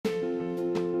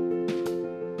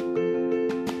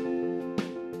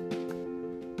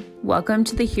Welcome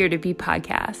to the Here to Be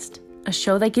podcast, a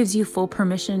show that gives you full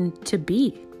permission to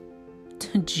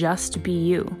just be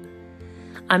you.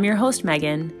 I'm your host,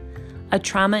 Megan, a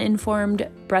trauma-informed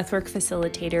breathwork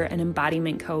facilitator and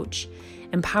embodiment coach,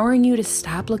 empowering you to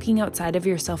stop looking outside of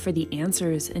yourself for the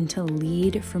answers and to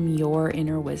lead from your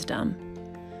inner wisdom.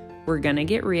 We're gonna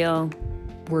get real,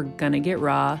 we're gonna get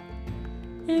raw,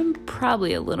 and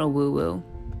probably a little woo-woo.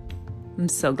 I'm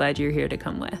so glad you're here to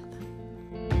come with.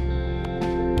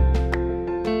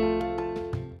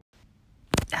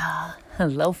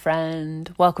 Hello,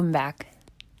 friend. Welcome back.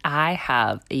 I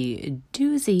have a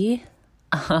doozy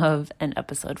of an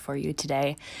episode for you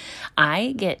today.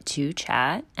 I get to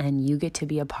chat and you get to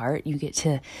be a part. You get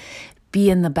to be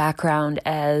in the background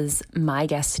as my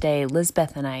guest today,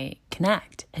 Lizbeth, and I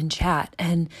connect and chat.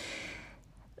 And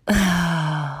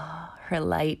her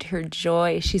light, her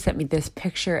joy. She sent me this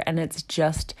picture and it's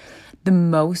just the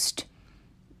most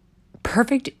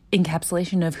perfect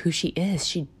encapsulation of who she is.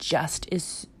 She just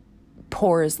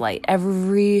pours light.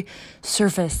 Every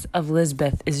surface of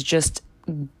Lizbeth is just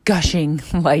gushing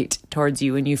light towards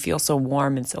you, and you feel so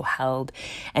warm and so held.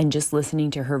 And just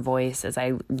listening to her voice as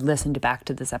I listened back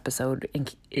to this episode,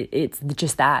 it's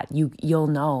just that you'll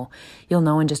know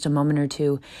in just a moment or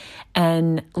two.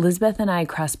 And Lizbeth and I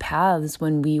crossed paths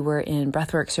when we were in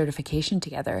breathwork certification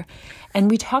together, and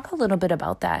we talk a little bit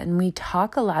about that, and we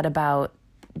talk a lot about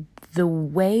the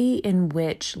way in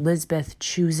which Lizbeth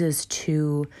chooses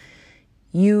to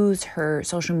use her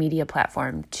social media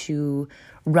platform to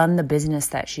run the business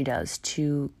that she does,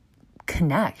 to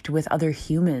connect with other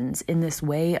humans in this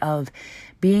way of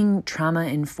being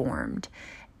trauma-informed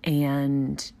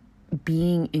and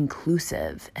being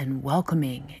inclusive and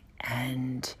welcoming.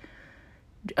 And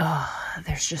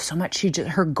there's just so much.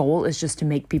 Her goal is just to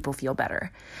make people feel better.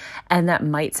 And that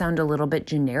might sound a little bit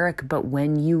generic, but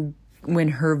when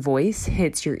her voice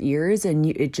hits your ears and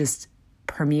it just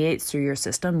permeates through your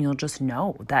system, you'll just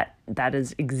know that that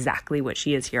is exactly what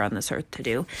she is here on this earth to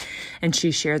do. And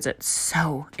she shares it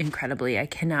so incredibly. I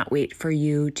cannot wait for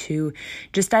you to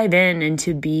just dive in and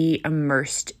to be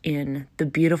immersed in the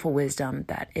beautiful wisdom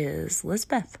that is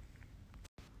Lizbeth.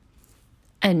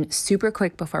 And super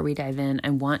quick before we dive in,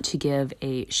 I want to give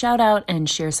a shout out and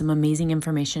share some amazing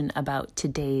information about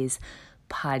today's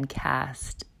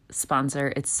podcast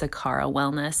sponsor. It's Sakara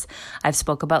Wellness. I've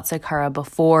spoke about Sakara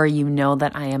before. You know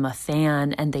that I am a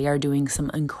fan, and they are doing some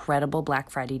incredible Black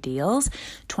Friday deals,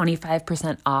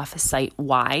 25% off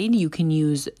site-wide. You can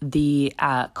use the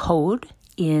code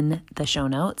in the show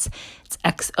notes. It's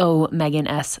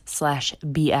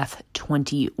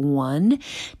XOMeganS/BF21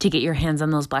 to get your hands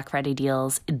on those Black Friday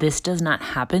deals. This does not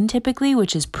happen typically,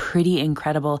 which is pretty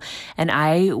incredible. And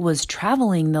I was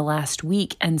traveling the last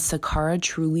week, and Sakara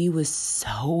truly was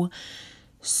so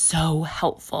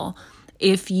helpful.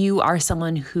 If you are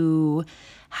someone who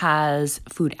has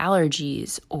food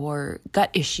allergies or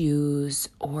gut issues,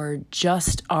 or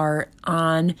just are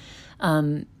on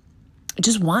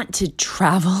just want to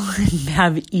travel and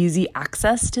have easy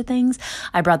access to things,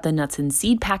 I brought the nuts and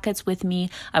seed packets with me.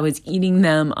 I was eating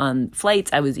them on flights.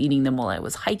 I was eating them while I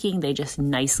was hiking. They just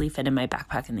nicely fit in my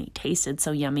backpack and they tasted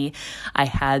so yummy. I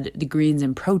had the greens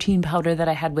and protein powder that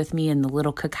I had with me, and the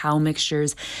little cacao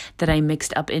mixtures that I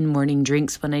mixed up in morning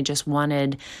drinks when I just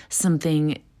wanted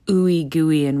something ooey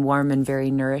gooey and warm and very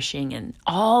nourishing. And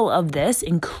all of this,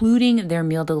 including their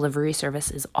meal delivery service,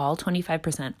 is all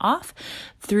 25% off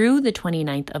through the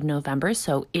 29th of November.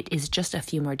 So it is just a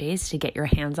few more days to get your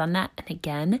hands on that. And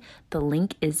again, the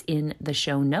link is in the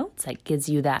show notes. That gives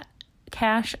you that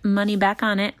cash money back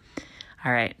on it.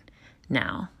 All right,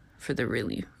 now for the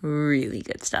really, really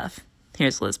good stuff.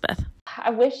 Here's Lizbeth.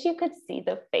 I wish you could see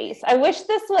the face. I wish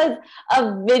this was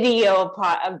a video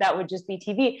that would just be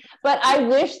TV, but I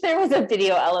wish there was a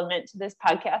video element to this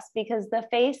podcast, because the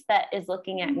face that is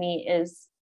looking at me is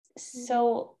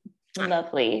so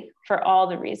lovely for all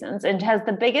the reasons, and has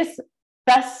the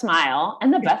best smile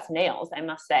and the best nails, I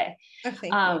must say.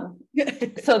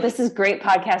 So this is great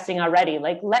podcasting already.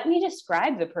 Like, let me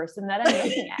describe the person that I'm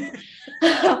looking at.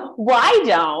 Why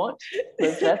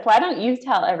don't you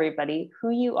tell everybody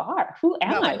who you are? Who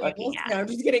am I looking at? No, I'm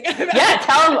just kidding. Yeah,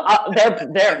 tell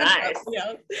them they're nice.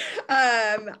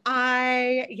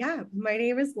 My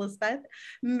name is Lizbeth.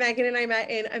 Megan and I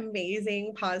met in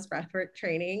amazing pause breathwork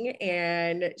training,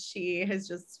 and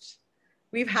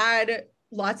we've had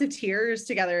lots of tears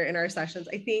together in our sessions.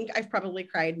 I think I've probably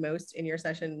cried most in your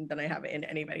session than I have in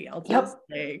anybody else's.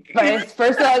 Yep. But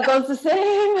first of all, it goes the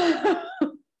same.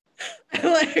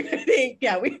 I think,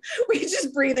 we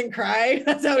just breathe and cry.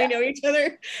 That's how we know each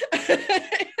other.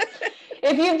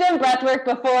 If you've done breath work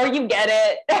before, you get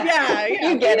it. Yeah.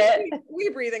 You get it. We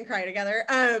breathe and cry together.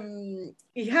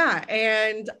 Yeah.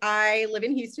 And I live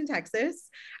in Houston, Texas.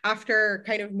 After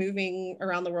kind of moving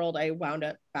around the world, I wound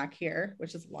up back here,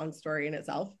 which is a long story in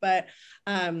itself. But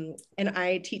and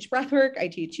I teach breath work, I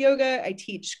teach yoga, I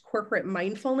teach corporate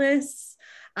mindfulness.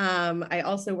 I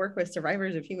also work with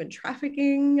survivors of human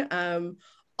trafficking.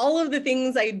 All of the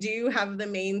things I do have the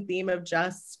main theme of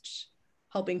just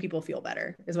helping people feel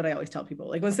better, is what I always tell people.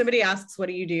 Like when somebody asks, what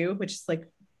do you do? Which is like,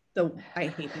 I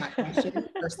hate that question,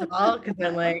 first of all, because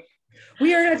I'm like,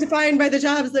 we are not defined by the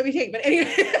jobs that we take. But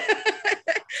anyway,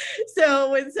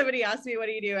 so when somebody asks me, what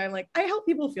do you do? I'm like, I help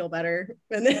people feel better.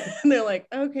 And then they're like,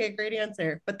 okay, great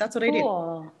answer. But that's what I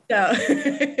do. So.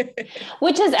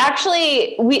 Which is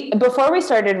actually, before we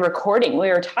started recording, we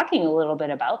were talking a little bit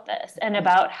about this and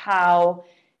about how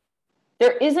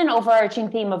there is an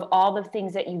overarching theme of all the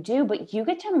things that you do, but you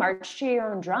get to march to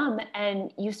your own drum,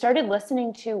 and you started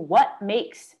listening to what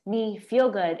makes me feel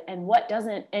good and what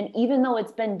doesn't. And even though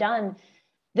it's been done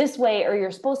this way, or you're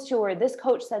supposed to, or this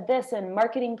coach said this and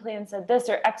marketing plan said this,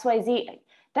 or XYZ,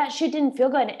 that shit didn't feel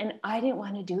good. And I didn't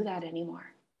want to do that anymore.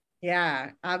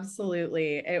 Yeah,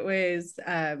 absolutely. It was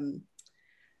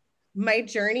my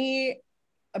journey.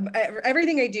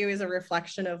 Everything I do is a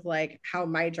reflection of like how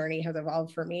my journey has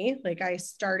evolved for me. Like I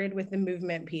started with the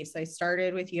movement piece. I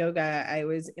started with yoga. I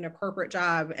was in a corporate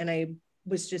job, and I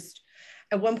was just,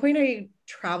 at one point I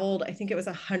traveled, I think it was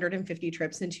 150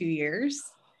 trips in 2 years.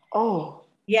 Oh,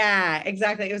 yeah,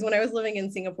 exactly. It was when I was living in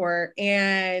Singapore,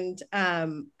 and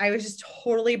I was just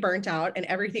totally burnt out, and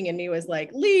everything in me was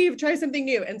like, leave, try something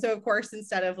new. And so of course,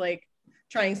 instead of like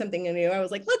trying something new, I was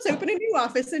like, let's open a new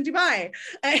office in Dubai.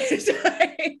 And so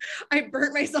I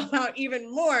burnt myself out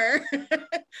even more.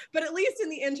 But at least in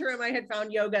the interim, I had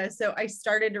found yoga. So I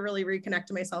started to really reconnect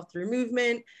to myself through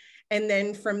movement. And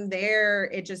then from there,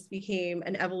 it just became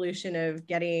an evolution of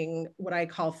getting what I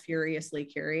call furiously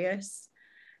curious.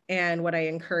 And what I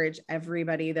encourage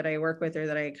everybody that I work with, or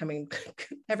that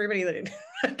everybody that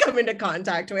I come into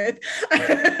contact with,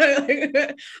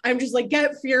 I'm just like,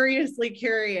 get furiously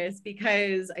curious,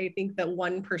 because I think that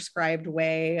one prescribed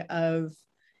way of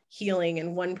healing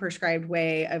and one prescribed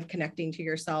way of connecting to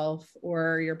yourself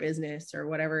or your business or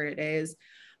whatever it is,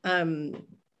 that's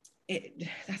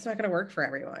not going to work for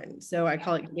everyone. So I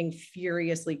call it being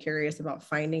furiously curious about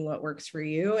finding what works for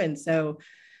you. And so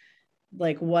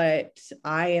like what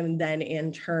I am then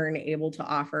in turn able to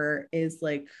offer is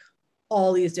like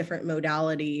all these different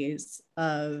modalities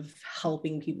of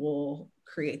helping people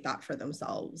create that for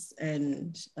themselves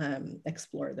and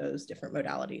explore those different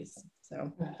modalities.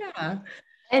 So yeah.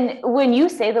 And when you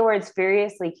say the words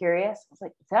furiously curious, I was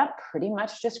like, that pretty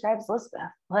much describes Lisbeth.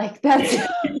 Like that's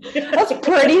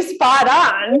pretty spot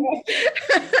on.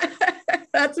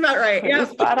 That's about right. Yeah,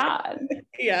 spot on.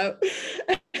 Yeah.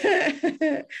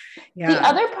 Yeah. The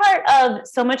other part of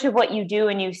so much of what you do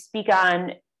and you speak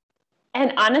on,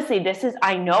 and honestly,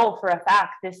 I know for a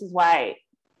fact, this is why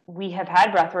we have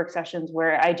had breathwork sessions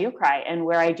where I do cry and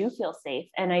where I do feel safe.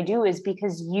 And I do, is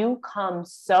because you come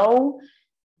so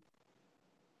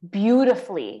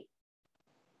beautifully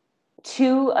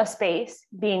to a space,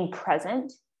 being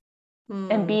present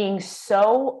and being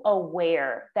so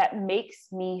aware, that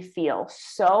makes me feel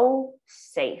so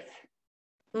safe.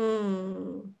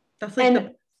 That's like the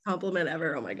best compliment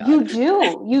ever. Oh my God. You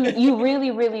do. You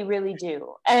really, really, really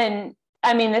do. And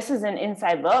I mean, this is an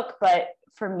inside look, but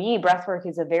for me, breathwork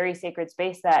is a very sacred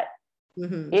space that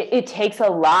it takes a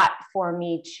lot for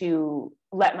me to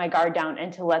let my guard down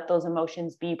and to let those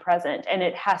emotions be present. And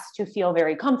it has to feel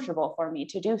very comfortable for me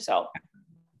to do so.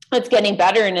 It's getting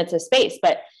better and it's a space,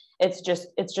 but it's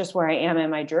just where I am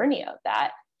in my journey of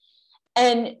that.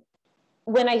 And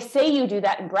when I say you do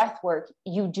that in breath work,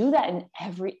 you do that in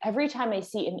every time I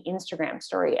see an Instagram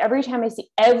story, every time I see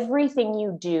everything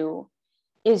you do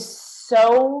is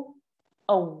so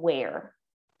aware.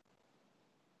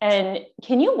 And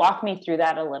can you walk me through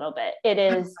that a little bit? It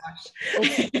is,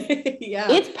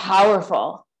 it's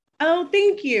powerful. Oh,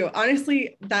 thank you.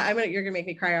 Honestly, you're gonna make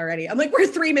me cry already. I'm like, we're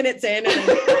 3 minutes in. And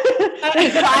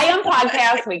we cry on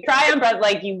podcasts. We cry on breath.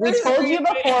 Like we told you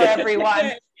before,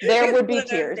 everyone, there would be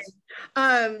tears.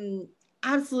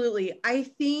 Absolutely. I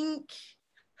think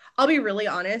I'll be really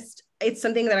honest. It's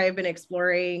something that I've been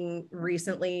exploring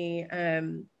recently,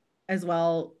 as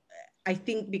well. I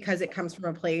think because it comes from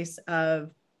a place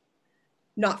of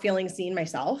not feeling seen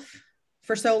myself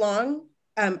for so long.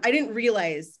 I didn't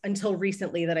realize until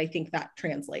recently that I think that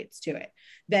translates to it,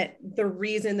 that the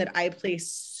reason that I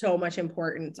place so much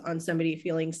importance on somebody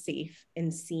feeling safe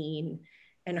and seen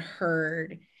and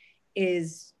heard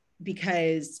is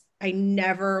because I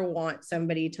never want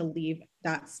somebody to leave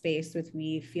that space with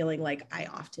me feeling like I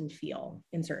often feel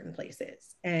in certain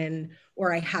places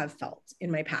or I have felt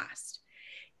in my past.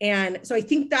 And so I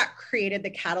think that created the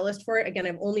catalyst for it. Again,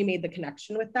 I've only made the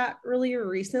connection with that really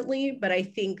recently, but I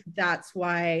think that's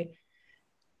why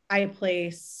I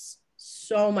place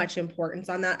so much importance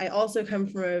on that. I also come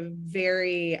from a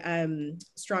very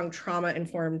strong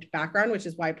trauma-informed background, which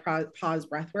is why pause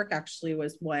breathwork actually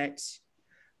was what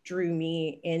drew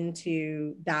me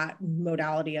into that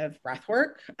modality of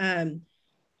breathwork,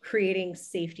 creating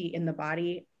safety in the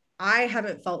body. I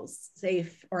haven't felt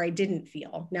safe, or I didn't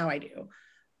feel. Now I do.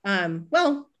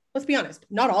 Well, let's be honest,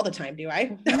 not all the time do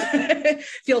I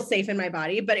feel safe in my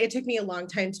body, but it took me a long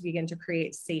time to begin to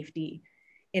create safety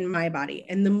in my body.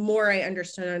 And the more I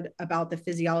understood about the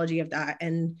physiology of that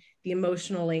and the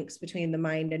emotional links between the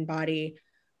mind and body,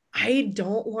 I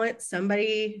don't want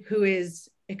somebody who is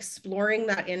exploring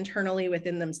that internally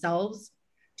within themselves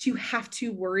to have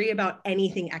to worry about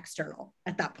anything external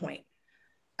at that point.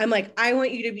 I'm like, I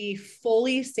want you to be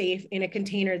fully safe in a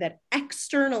container that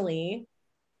externally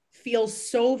feels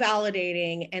so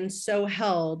validating and so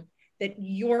held that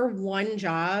your one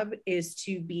job is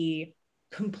to be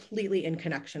completely in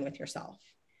connection with yourself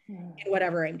in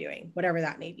whatever I'm doing, whatever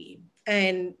that may be.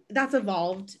 And that's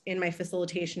evolved in my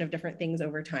facilitation of different things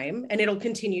over time, and it'll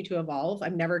continue to evolve.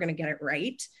 I'm never going to get it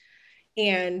right.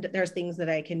 And there's things that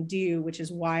I can do, which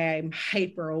is why I'm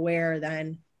hyper aware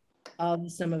then of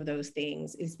some of those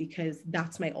things, is because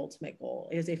that's my ultimate goal.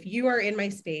 Is if you are in my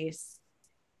space,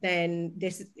 then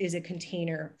this is a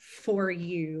container for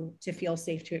you to feel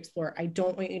safe to explore. I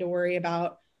don't want you to worry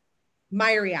about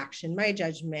my reaction, my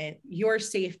judgment, your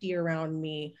safety around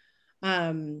me,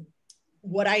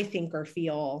 what I think or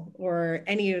feel, or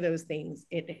any of those things.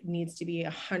 It needs to be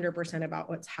 100% about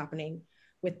what's happening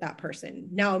with that person.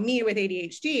 Now, me with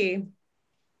ADHD,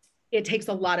 it takes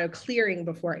a lot of clearing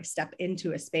before I step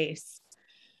into a space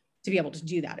to be able to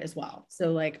do that as well.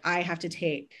 So like I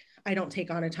don't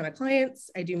take on a ton of clients.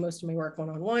 I do most of my work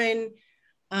one-on-one,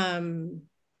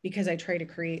 because I try to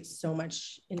create so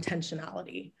much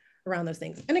intentionality around those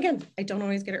things. And again, I don't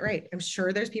always get it right. I'm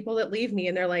sure there's people that leave me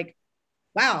and they're like,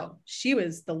 wow, she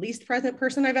was the least present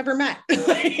person I've ever met.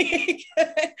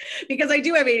 Because I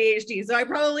do have ADHD. So I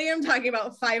probably am talking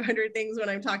about 500 things when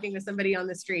I'm talking to somebody on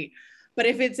the street. But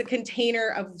if it's a container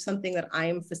of something that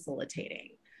I'm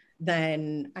facilitating,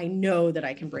 then I know that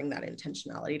I can bring that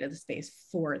intentionality to the space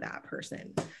for that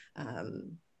person.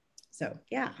 So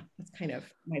yeah, that's kind of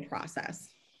my process.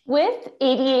 With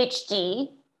ADHD,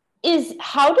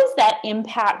 how does that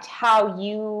impact how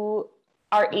you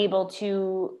are able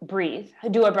to breathe,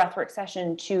 do a breathwork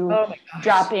session, to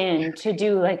drop in, to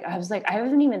do I was like, I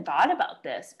haven't even thought about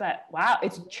this, but wow,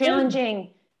 it's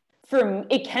challenging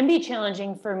it can be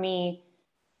challenging for me,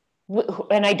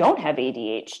 and I don't have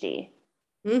ADHD.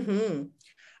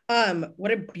 Mm-hmm.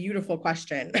 What a beautiful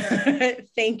question.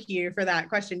 Thank you for that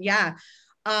question. Yeah.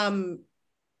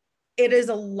 It is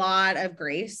a lot of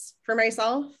grace for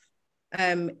myself.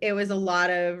 It was a lot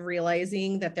of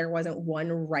realizing that there wasn't one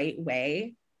right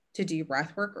way to do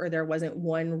breath work, or there wasn't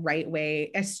one right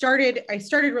way. I started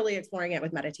really exploring it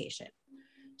with meditation.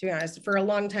 To be honest, for a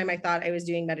long time, I thought I was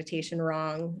doing meditation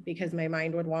wrong because my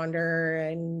mind would wander.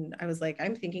 And I was like,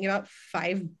 I'm thinking about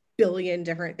 5 billion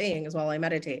different things while I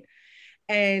meditate.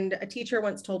 And a teacher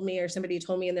once told me, or somebody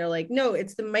told me, and they're like, no,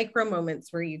 it's the micro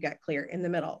moments where you get clear in the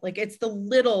middle. Like it's the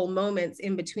little moments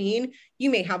in between. You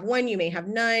may have one, you may have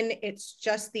none. It's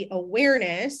just the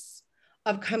awareness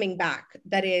of coming back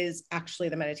that is actually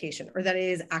the meditation, or that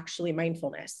is actually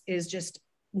mindfulness, is just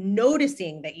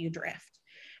noticing that you drift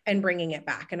and bringing it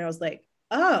back. And I was like,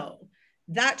 oh,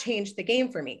 that changed the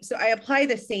game for me. So I apply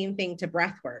the same thing to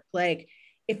breath work. Like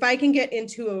if I can get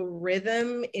into a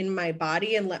rhythm in my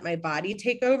body and let my body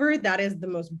take over, that is the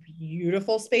most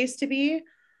beautiful space to be.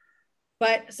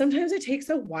 But sometimes it takes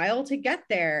a while to get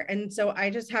there. And so I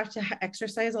just have to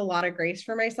exercise a lot of grace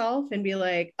for myself and be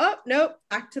like, oh, nope,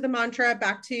 back to the mantra,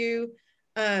 back to,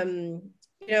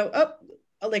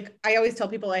 like I always tell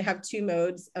people I have 2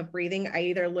 modes of breathing. I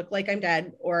either look like I'm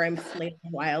dead or I'm flailing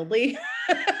wildly.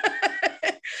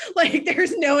 Like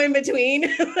there's no in between.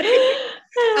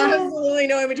 Absolutely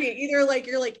no in between. Either like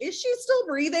you're like, is she still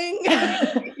breathing?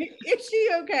 Is she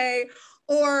okay?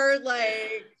 Or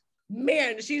like,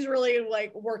 man, she's really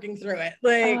like working through it.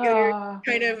 Like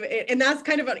kind of, and that's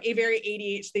kind of a very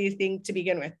ADHD thing to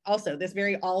begin with. Also, this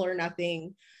very all or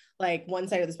nothing, like one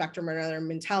side of the spectrum or another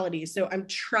mentality. So I'm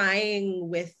trying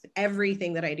with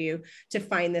everything that I do to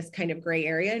find this kind of gray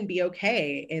area and be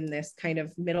okay in this kind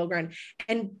of middle ground,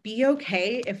 and be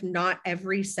okay if not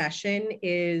every session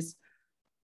is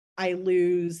I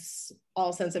lose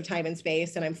all sense of time and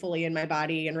space, and I'm fully in my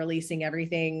body and releasing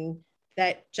everything,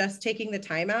 that just taking the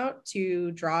time out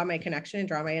to draw my connection and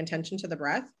draw my intention to the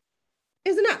breath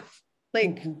is enough.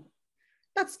 Like,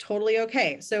 that's totally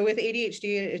okay. So with ADHD,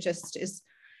 it just is,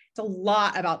 it's a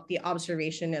lot about the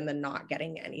observation and the not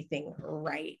getting anything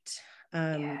right.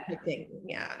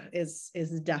 Is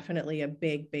definitely a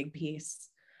big piece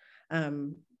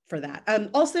for that.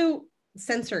 Also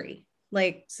sensory,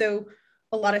 like, so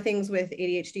a lot of things with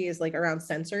ADHD is like around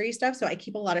sensory stuff. So I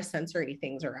keep a lot of sensory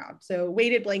things around. So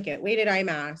weighted blanket, weighted eye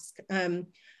mask.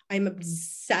 I'm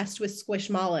obsessed with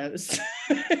Squishmallows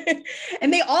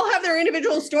and they all have their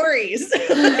individual stories. So,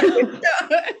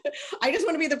 I just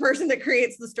want to be the person that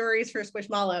creates the stories for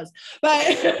Squishmallows,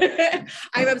 but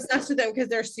I'm obsessed with them because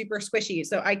they're super squishy.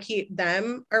 So I keep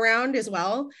them around as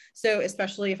well. So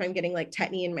especially if I'm getting like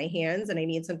tetany in my hands and I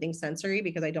need something sensory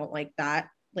because I don't like that,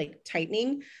 like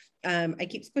tightening. I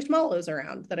keep Squishmallows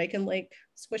around that I can like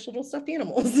squish little stuffed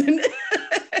animals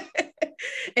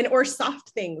and or soft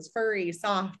things, furry,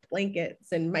 soft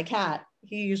blankets. And my cat,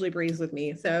 he usually breathes with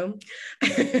me. So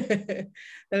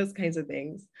those kinds of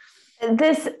things.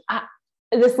 This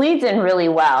leads in really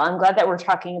well. I'm glad that we're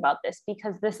talking about this,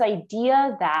 because this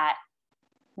idea that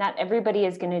not everybody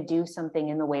is going to do something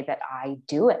in the way that I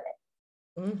do it.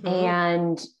 Mm-hmm.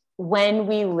 And when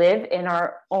we live in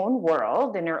our own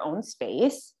world, in our own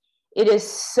space, it is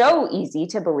so easy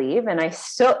to believe. And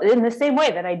in the same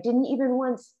way that I didn't even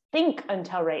once think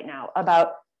until right now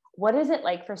about what is it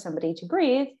like for somebody to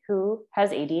breathe who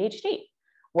has ADHD?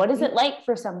 What is it like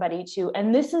for somebody to,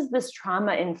 and this is this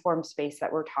trauma-informed space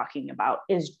that we're talking about,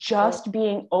 is just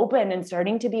being open and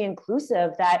starting to be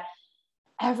inclusive, that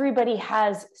everybody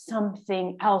has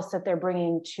something else that they're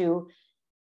bringing to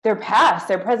their past,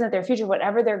 their present, their future,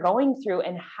 whatever they're going through.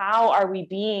 And how are we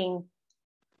being,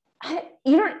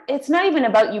 it's not even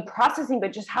about you processing,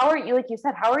 but just how are you, like you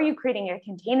said, how are you creating a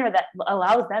container that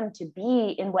allows them to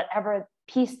be in whatever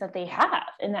piece that they have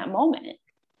in that moment?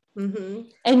 Mm-hmm.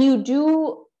 And you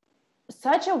do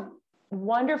such a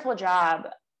wonderful job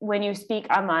when you speak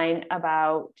online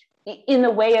about, in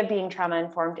the way of being trauma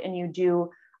informed, and you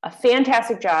do a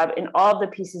fantastic job in all of the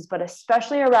pieces, but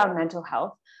especially around mental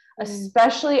health,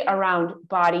 especially around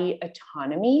body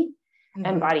autonomy. Mm-hmm.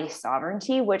 And body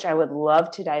sovereignty, which I would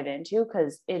love to dive into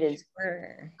because it is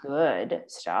good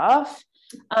stuff.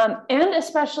 And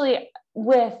especially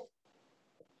with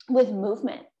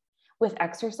movement, with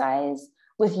exercise,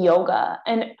 with yoga.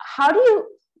 And how do you,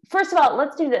 first of all,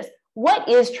 let's do this. What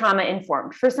is trauma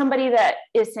informed for somebody that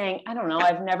is saying, I don't know,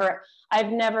 I've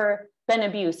never been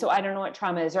abused, so I don't know what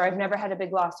trauma is, or I've never had a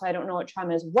big loss, so I don't know what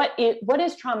trauma is. What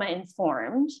is trauma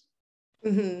informed?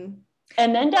 Mm-hmm.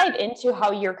 And then dive into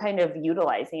how you're kind of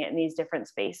utilizing it in these different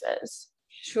spaces.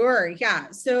 Sure.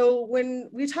 Yeah. So when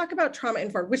we talk about trauma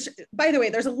informed, which by the way,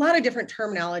 there's a lot of different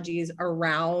terminologies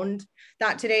around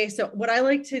that today. So what I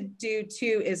like to do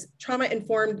too is trauma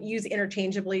informed, use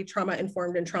interchangeably trauma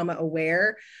informed and trauma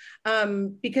aware,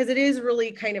 because it is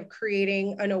really kind of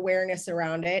creating an awareness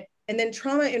around it. And then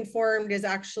trauma informed is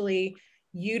actually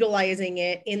utilizing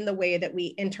it in the way that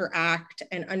we interact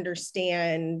and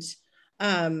understand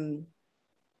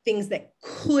things that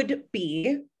could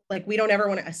be, like, we don't ever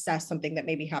want to assess something that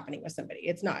may be happening with somebody.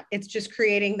 It's just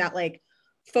creating that like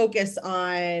focus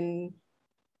on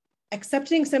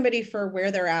accepting somebody for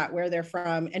where they're at, where they're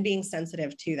from, and being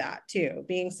sensitive to that too,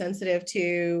 being sensitive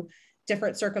to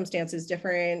different circumstances,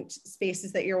 different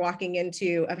spaces that you're walking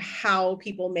into, of how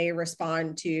people may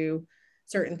respond to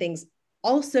certain things.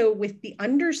 Also with the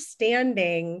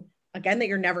understanding, again, that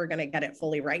you're never going to get it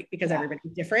fully right because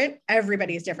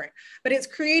everybody's different, but it's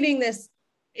creating this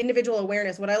individual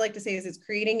awareness. What I like to say is it's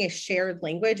creating a shared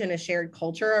language and a shared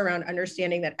culture around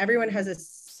understanding that everyone has a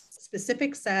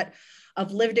specific set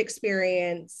of lived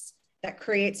experience that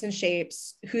creates and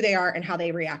shapes who they are and how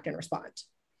they react and respond.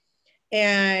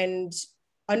 And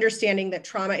understanding that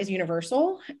trauma is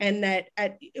universal, and that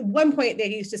at one point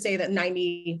they used to say that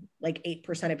 98%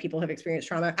 of people have experienced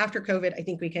trauma. After COVID, I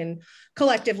think we can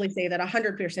collectively say that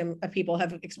 100% of people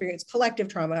have experienced collective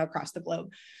trauma across the globe.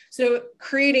 So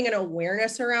creating an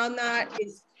awareness around that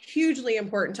is hugely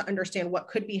important to understand what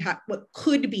could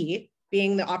be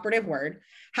being the operative word,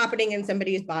 happening in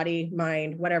somebody's body,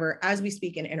 mind, whatever, as we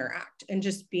speak and interact, and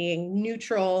just being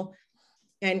neutral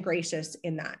and gracious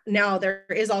in that. Now, there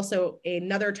is also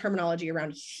another terminology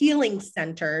around healing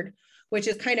centered, which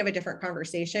is kind of a different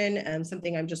conversation and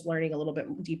something I'm just learning a little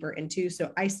bit deeper into.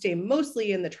 So I stay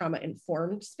mostly in the trauma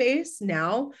informed space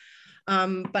now,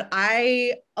 but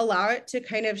I allow it to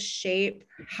kind of shape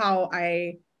how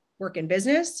I work in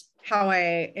business, how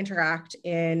I interact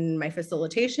in my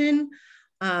facilitation,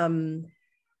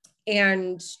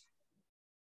 And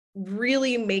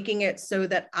really making it so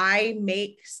that I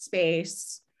make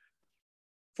space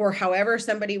for however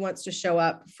somebody wants to show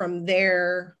up from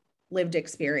their lived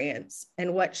experience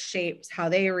and what shapes how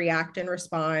they react and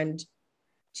respond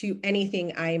to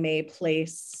anything I may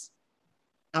place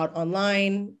out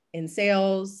online, in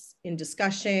sales, in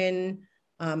discussion,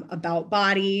 about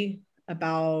body,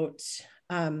 about,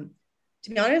 to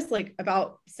be honest, like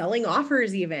about selling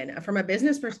offers, even from a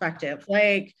business perspective,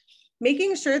 like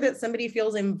making sure that somebody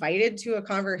feels invited to a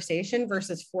conversation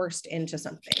versus forced into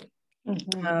something.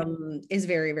 Is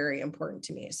very, very important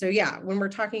to me. So yeah, when we're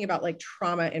talking about like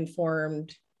trauma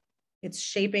informed, it's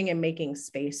shaping and making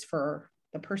space for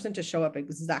the person to show up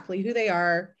exactly who they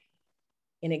are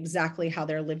and exactly how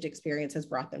their lived experience has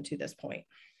brought them to this point.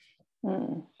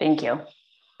 Thank you.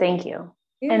 Thank you.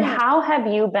 Yeah. And how have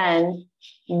you been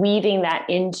weaving that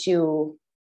into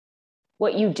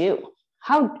what you do?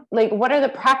 What are the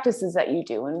practices that you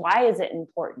do and why is it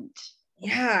important?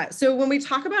 Yeah. So when we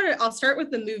talk about it, I'll start with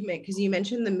the movement because you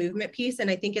mentioned the movement piece. And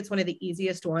I think it's one of the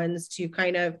easiest ones to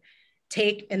kind of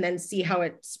take and then see how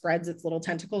it spreads its little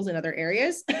tentacles in other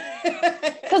areas.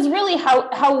 Because really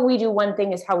how we do one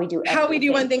thing is how we do everything. How we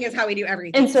do one thing is how we do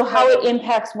everything. And so how it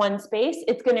impacts one space,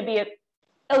 it's going to be a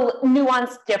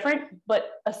nuance different,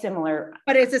 but a similar.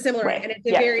 But it's a similar way. And it's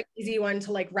a very easy one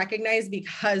to like recognize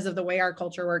because of the way our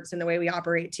culture works and the way we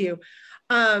operate too.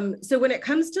 So when it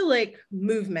comes to like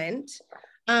movement,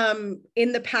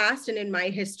 in the past and in my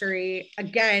history,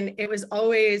 again, it was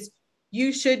always,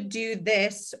 you should do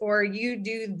this or you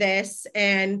do this.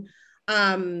 And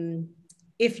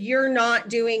if you're not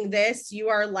doing this, you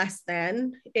are less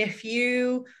than. If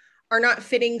you are not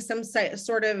fitting some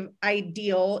sort of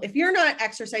ideal, if you're not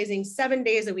exercising 7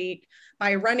 days a week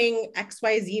by running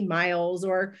XYZ miles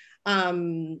or,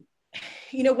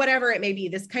 whatever it may be,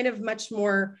 this kind of much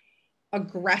more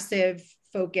aggressive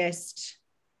focused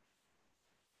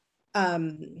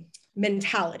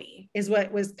mentality is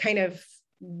what was kind of,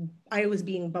 I was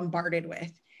being bombarded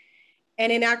with.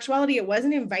 And in actuality, it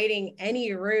wasn't inviting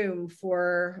any room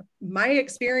for my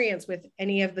experience with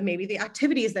any of maybe the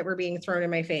activities that were being thrown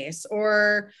in my face,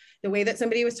 or the way that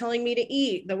somebody was telling me to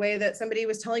eat, the way that somebody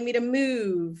was telling me to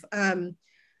move.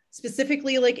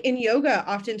 Specifically, like in yoga,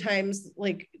 oftentimes,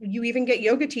 like you even get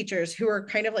yoga teachers who are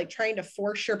kind of like trying to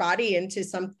force your body into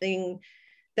something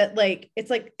that like, it's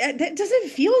like, that doesn't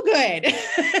feel good.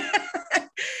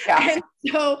 Yeah. And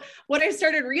so what I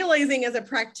started realizing as a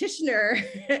practitioner,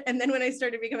 and then when I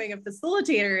started becoming a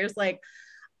facilitator, is like,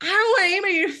 I don't want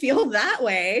anybody to feel that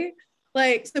way.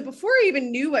 Like, so before I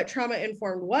even knew what trauma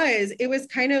informed was, it was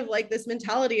kind of like this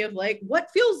mentality of like, what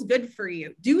feels good for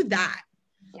you? Do that.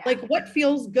 Yeah. Like what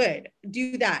feels good,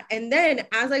 do that. And then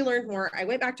as I learned more, I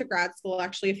went back to grad school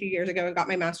actually a few years ago and got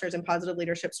my master's in positive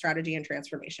leadership strategy and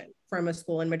transformation from a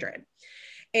school in Madrid.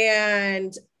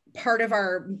 And part of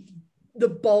the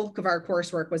bulk of our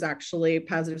coursework was actually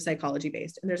positive psychology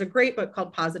based. And there's a great book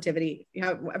called Positivity. If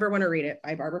you ever want to read it,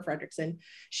 by Barbara Fredrickson.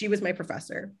 She was my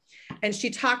professor. And she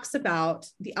talks about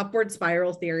the upward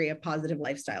spiral theory of positive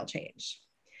lifestyle change.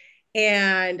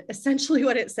 And essentially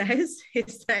what it says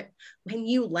is that when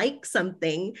you like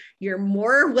something, you're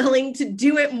more willing to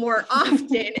do it more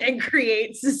often and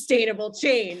create sustainable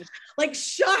change. Like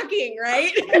shocking,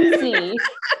 right?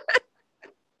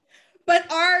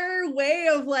 But our way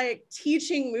of like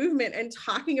teaching movement and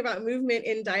talking about movement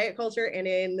in diet culture and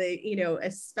in the,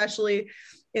 especially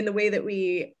in the way that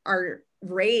we are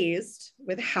raised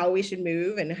with how we should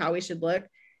move and how we should look,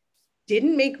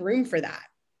 didn't make room for that.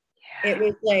 It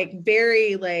was like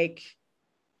very like,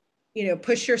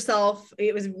 push yourself.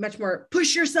 It was much more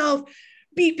push yourself,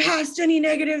 beat past any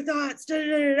negative thoughts. Da,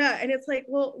 da, da, da. And it's like,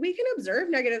 well, we can observe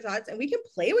negative thoughts and we can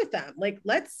play with them. Like,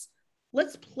 let's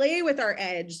play with our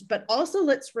edge, but also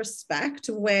let's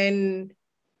respect when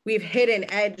we've hit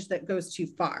an edge that goes too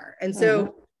far. And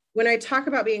so when I talk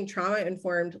about being trauma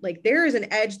informed, like there is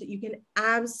an edge that you can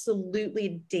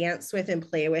absolutely dance with and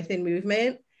play with in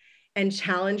movement and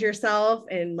challenge yourself.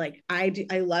 And like,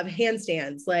 I love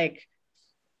handstands. Like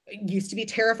used to be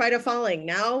terrified of falling.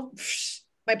 Now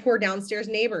my poor downstairs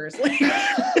neighbors, like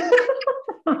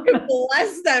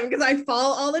bless them, because I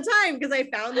fall all the time because I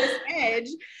found this edge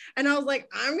and I was like,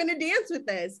 I'm going to dance with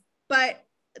this. But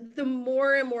the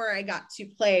more and more I got to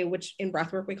play, which in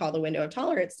breathwork we call the window of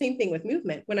tolerance, same thing with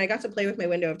movement. When I got to play with my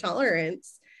window of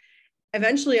tolerance,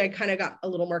 eventually I kind of got a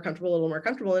little more comfortable.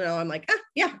 And now I'm like,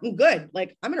 yeah, I'm good.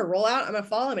 Like I'm going to roll out, I'm going to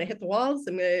fall, I'm going to hit the walls.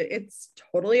 It's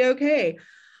totally okay.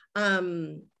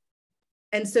 And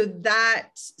so that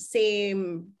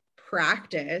same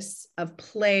practice of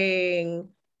playing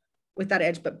with that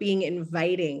edge, but being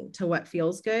inviting to what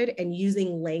feels good and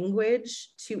using language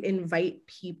to invite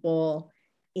people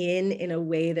in a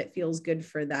way that feels good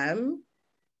for them,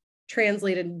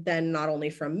 translated then not only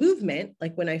from movement,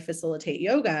 like when I facilitate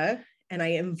yoga and I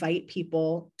invite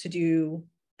people to do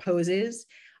poses,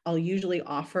 I'll usually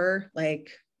offer like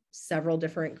several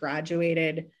different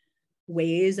graduated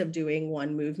ways of doing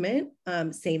one movement.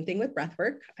 Same thing with breath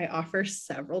work. I offer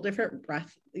several different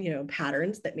breath,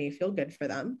 patterns that may feel good for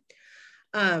them.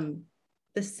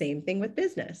 The same thing with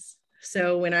business.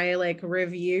 So when I like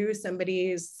review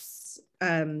somebody's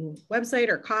website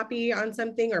or copy on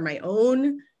something or my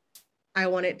own, I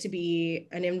want it to be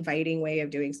an inviting way of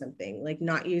doing something, like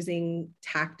not using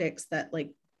tactics that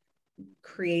like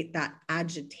create that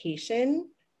agitation,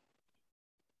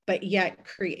 but yet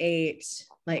create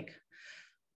like,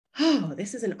 oh,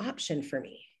 this is an option for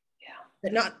me. Yeah.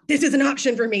 But not, this is an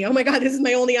option for me. Oh my God, this is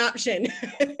my only option.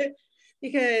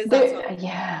 Because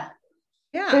yeah.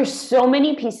 Yeah. There's so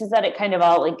many pieces that it kind of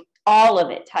all of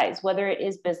it ties, whether it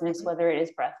is business, whether it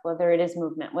is breath, whether it is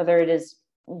movement, whether it is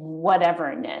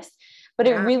whateverness. But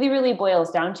it really, really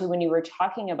boils down to, when you were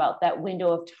talking about that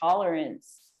window of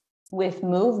tolerance with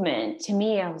movement, to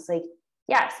me, I was like,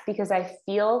 yes, because I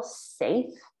feel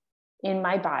safe in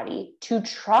my body to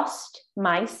trust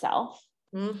myself.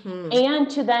 And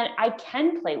to then I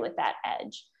can play with that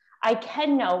edge. I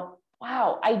can know,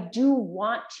 wow, I do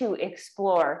want to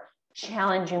explore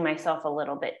challenging myself a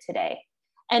little bit today.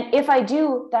 And if I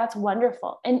do, that's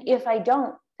wonderful. And if I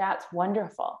don't, that's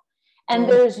wonderful. And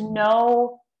there's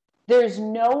no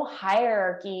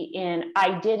hierarchy in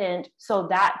I didn't, so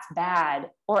that's bad,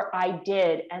 or I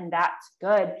did, and that's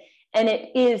good. And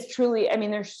it is truly, I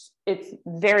mean, it's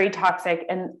very toxic,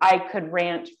 and I could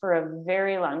rant for a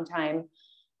very long time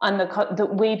on the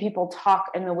way people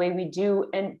talk and the way we do.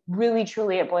 And really,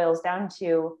 truly, it boils down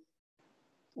to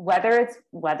whether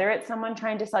it's someone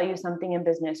trying to sell you something in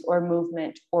business or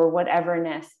movement or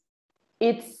whateverness,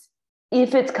 if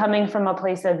it's coming from a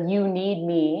place of you need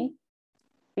me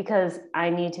because I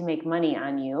need to make money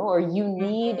on you, or you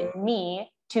need me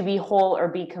to be whole or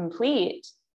be complete,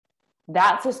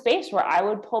 that's a space where I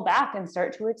would pull back and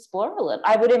start to explore a little.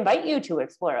 I would invite you to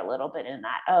explore a little bit in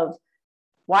that of,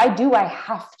 why do I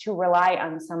have to rely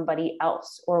on somebody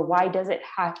else? Or why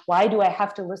do I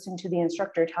have to listen to the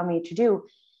instructor tell me to do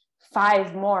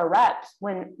 5 more reps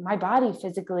when my body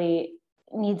physically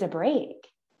needs a break?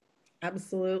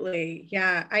 Absolutely.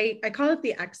 Yeah. I call it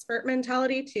the expert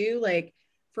mentality too. Like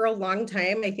for a long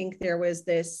time, I think there was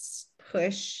this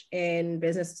push in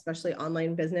business, especially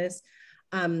online business,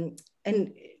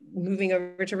 and moving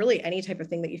over to really any type of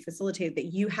thing that you facilitate, that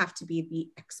you have to be the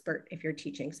expert if you're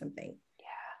teaching something. Yeah.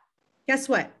 Guess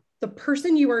what? The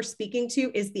person you are speaking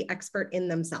to is the expert in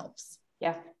themselves.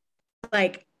 Yeah.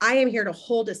 Like, I am here to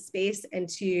hold a space and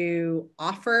to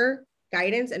offer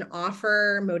guidance and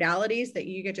offer modalities that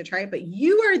you get to try, but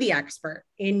you are the expert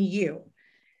in you.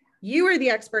 You are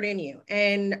the expert in you.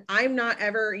 And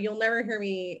you'll never hear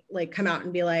me like come out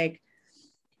and be like,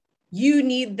 you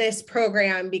need this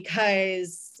program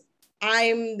because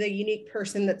I'm the unique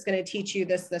person that's going to teach you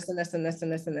this, this, and this, and this,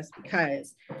 and this, and this,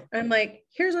 because I'm like,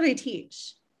 here's what I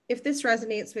teach. If this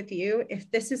resonates with you, if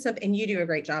this is something, and you do a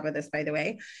great job of this, by the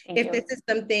way, this is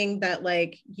something that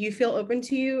like you feel open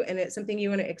to you and it's something you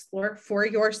want to explore for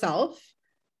yourself,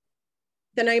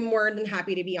 then I'm more than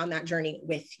happy to be on that journey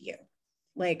with you,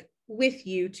 like with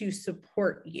you to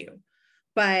support you.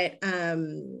 But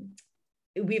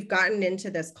we've gotten into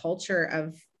this culture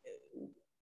of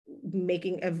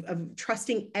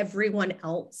trusting everyone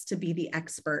else to be the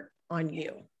expert on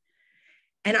you.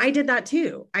 And I did that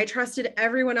too. I trusted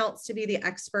everyone else to be the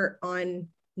expert on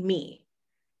me.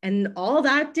 And all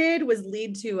that did was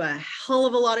lead to a hell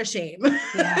of a lot of shame.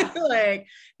 Yeah.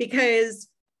 Because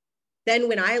then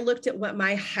when I looked at what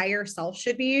my higher self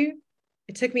should be,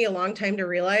 it took me a long time to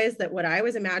realize that what I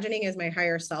was imagining as my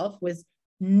higher self was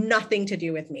nothing to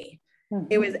do with me. Mm-hmm.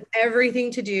 It was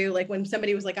everything to do, like when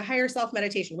somebody was like a higher self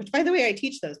meditation, which by the way, I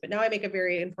teach those, but now I make a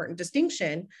very important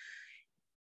distinction.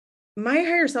 My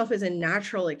higher self is a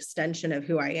natural extension of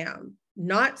who I am,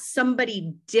 not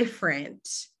somebody different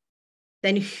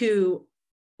than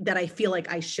that I feel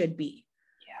like I should be.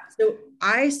 Yeah. So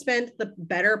I spent the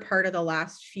better part of the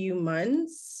last few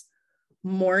months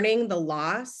mourning the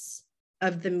loss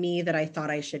of the me that I thought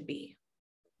I should be.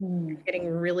 Getting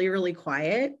really, really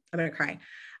quiet. I'm going to cry.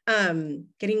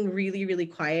 Getting really, really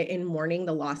quiet and mourning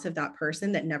the loss of that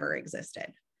person that never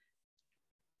existed.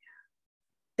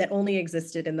 That only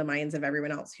existed in the minds of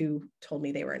everyone else who told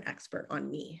me they were an expert on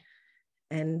me.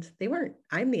 And they weren't.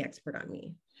 I'm the expert on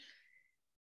me.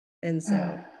 And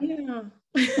so, yeah.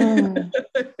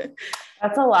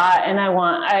 That's a lot. And I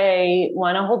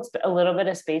want to hold a little bit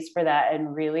of space for that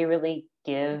and really, really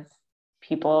give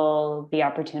people the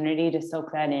opportunity to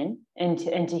soak that in and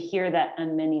to hear that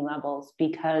on many levels,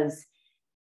 because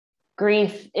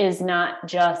grief is not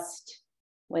just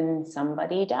when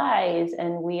somebody dies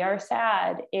and we are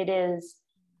sad. It is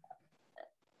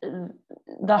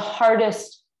the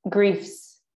hardest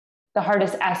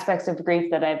aspects of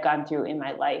grief that I've gone through in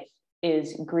my life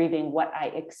is grieving what I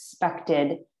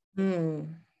expected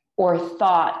or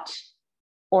thought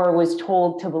or was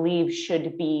told to believe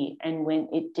should be. And when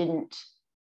it didn't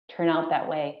turn out that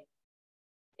way,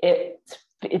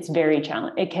 it's very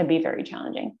challenging. It can be very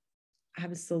challenging.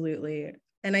 Absolutely.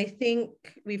 And I think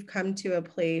we've come to a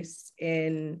place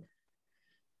in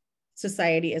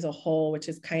society as a whole, which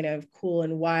is kind of cool,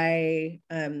 and why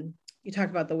you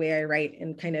talk about the way I write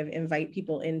and kind of invite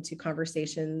people into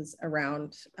conversations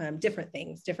around different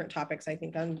things, different topics. I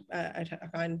think I talk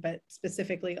on, but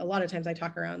specifically, a lot of times I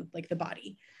talk around like the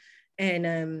body,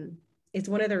 and it's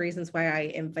one of the reasons why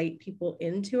I invite people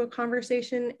into a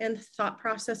conversation and thought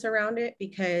process around it,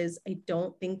 because I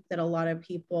don't think that a lot of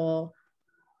people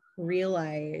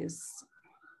realize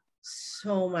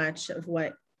so much of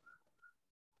what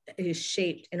is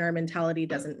shaped in our mentality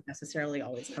doesn't necessarily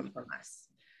always come from us.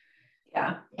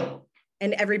 Yeah.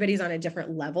 And everybody's on a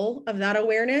different level of that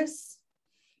awareness.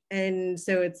 And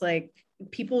so it's like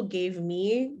people gave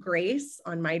me grace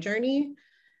on my journey.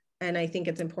 And I think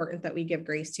it's important that we give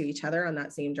grace to each other on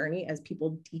that same journey as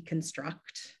people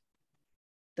deconstruct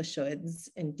the shoulds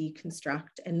and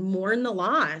deconstruct and mourn the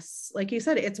loss. Like you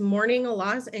said, it's mourning a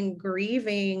loss and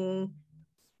grieving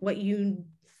what you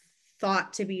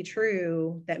thought to be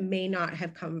true that may not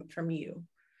have come from you.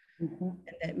 And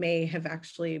that may have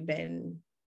actually been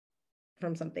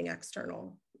from something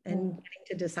external. And getting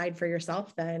to decide for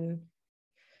yourself then,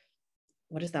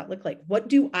 what does that look like? What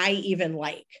do I even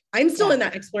like? I'm still in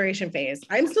that exploration phase.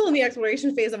 I'm still in the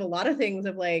exploration phase of a lot of things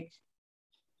of like,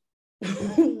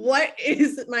 what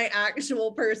is my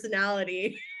actual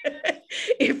personality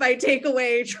if I take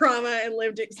away trauma and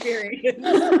lived experience?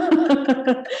 When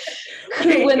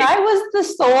I was the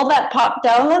soul that popped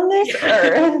down on this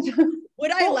earth,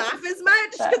 would I laugh as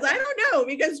much? Because I don't know,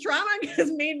 because trauma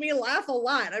has made me laugh a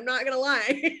lot. I'm not going to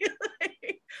lie.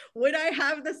 Would I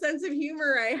have the sense of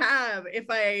humor I have if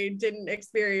I didn't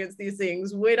experience these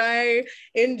things? Would I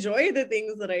enjoy the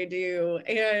things that I do?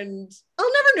 And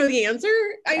I'll never know the answer.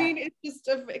 I mean, it's just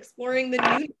of exploring the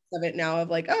newness of it now of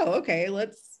like, oh, okay,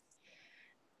 let's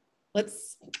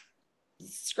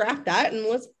scrap that and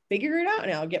let's figure it out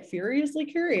now. Get furiously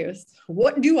curious.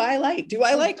 What do I like? Do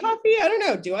I like coffee? I don't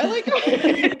know. Do I like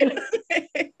coffee?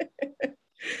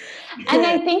 And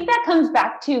I think that comes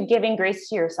back to giving grace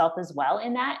to yourself as well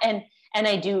in that. And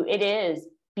it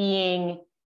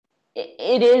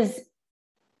is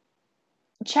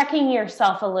checking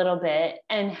yourself a little bit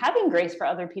and having grace for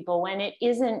other people when it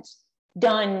isn't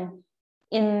done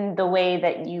in the way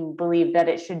that you believe that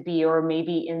it should be, or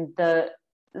maybe in the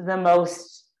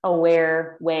most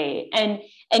aware way. And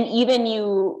even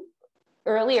you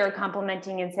earlier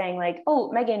complimenting and saying like,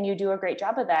 oh, Megan, you do a great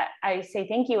job of that. I say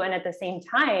thank you. And at the same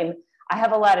time, I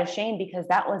have a lot of shame because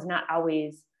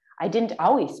I didn't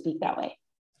always speak that way.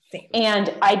 Same.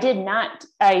 And I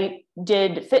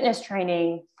did fitness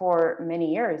training for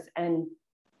many years, and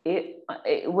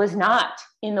it was not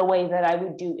in the way that I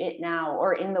would do it now,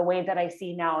 or in the way that I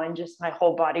see now, and just my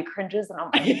whole body cringes and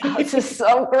I'm like, oh, it's just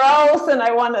so gross. And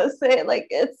I want to say like,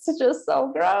 it's just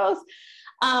so gross.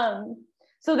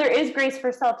 So there is grace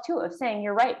for self too, of saying,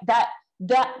 you're right, that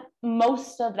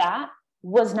most of that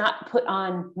was not put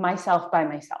on myself by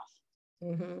myself.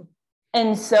 Mm-hmm.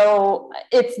 And so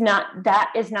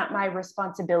that is not my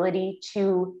responsibility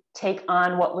to take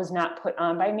on what was not put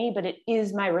on by me, but it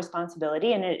is my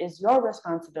responsibility, and it is your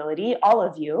responsibility, all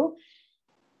of you.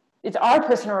 It's our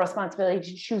personal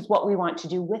responsibility to choose what we want to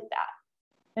do with that.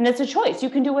 And it's a choice. You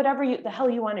can do whatever the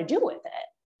hell you want to do with it.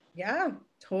 Yeah,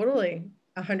 totally.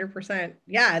 100%.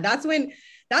 Yeah. That's when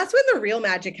the real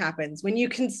magic happens, when you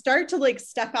can start to like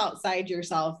step outside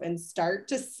yourself and start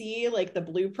to see like the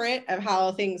blueprint of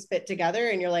how things fit together.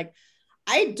 And you're like,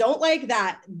 I don't like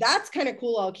that. That's kind of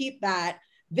cool. I'll keep that.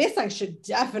 This I should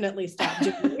definitely stop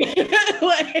doing.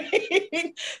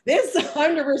 Like, this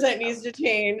 100% needs to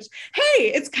change.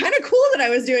 Hey, it's kind of cool that I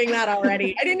was doing that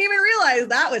already. I didn't even realize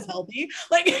that was healthy.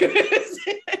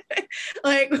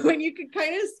 Like when you can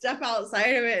kind of step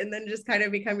outside of it and then just kind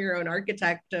of become your own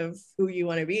architect of who you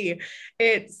want to be.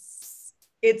 It's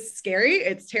scary,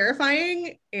 it's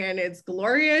terrifying, and it's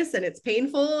glorious, and it's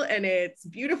painful, and it's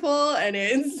beautiful, and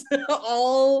it's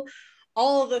all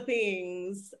all the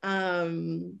things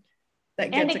and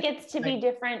it gets to be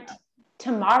different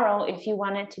tomorrow if you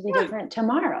want it to be different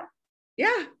tomorrow.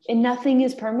 Yeah. And nothing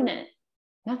is permanent.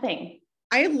 Nothing.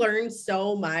 I learn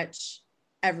so much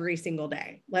every single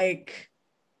day. Like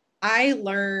I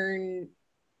don't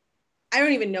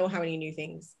even know how many new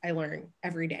things I learn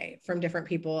every day from different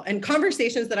people and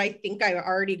conversations that I think I've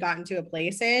already gotten to a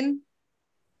place in.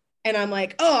 And I'm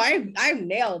like, oh, I've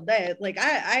nailed this. Like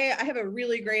I have a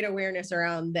really great awareness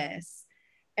around this.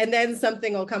 And then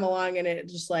something will come along and it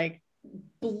just like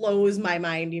blows my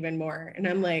mind even more. And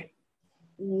I'm like,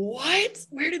 what?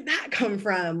 Where did that come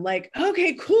from? Like,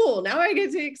 okay, cool. Now I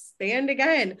get to expand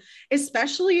again,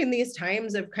 especially in these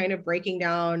times of kind of breaking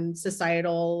down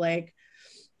societal like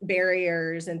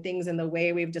barriers and things in the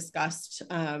way we've discussed,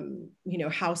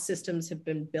 how systems have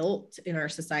been built in our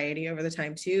society over the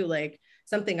time too. Like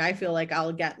something I feel like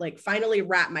I'll get like finally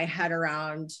wrap my head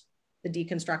around the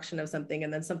deconstruction of something,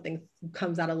 and then something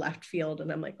comes out of left field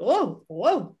and I'm like, whoa,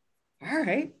 all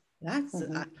right, that's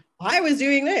I was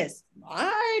doing this,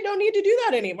 I don't need to do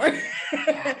that anymore.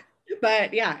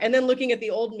 But yeah, and then looking at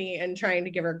the old me and trying to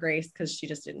give her grace because she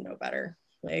just didn't know better.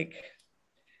 Like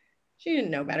she didn't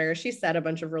know better. She said a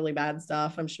bunch of really bad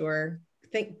stuff, I'm sure.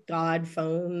 Thank God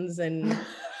phones and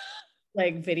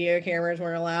like video cameras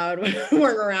weren't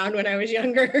around when I was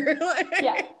younger.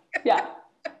 Yeah.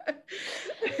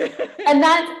 And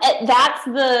that's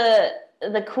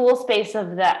the cool space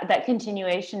of that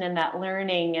continuation and that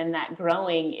learning and that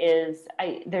growing is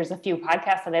there's a few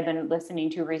podcasts that I've been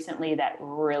listening to recently that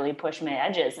really push my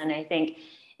edges. And I think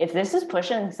if this is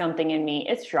pushing something in me,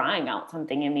 it's drawing out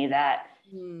something in me that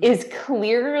is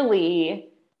clearly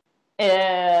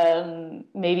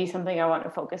maybe something I want to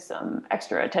focus some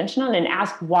extra attention on and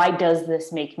ask, why does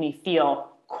this make me feel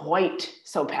quite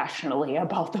so passionately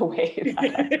about the way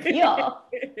that I feel?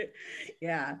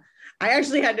 Yeah. I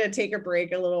actually had to take a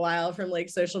break a little while from like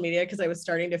social media because I was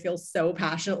starting to feel so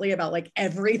passionately about like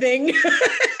everything.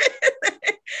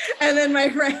 And then my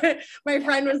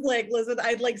friend was like, Elizabeth,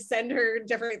 I'd like send her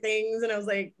different things. And I was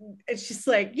like, it's just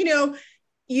like, you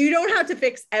don't have to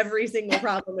fix every single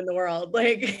problem in the world.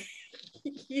 Like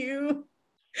you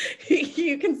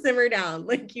can simmer down.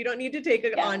 Like you don't need to take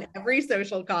it on every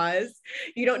social cause.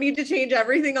 You don't need to change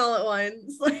everything all at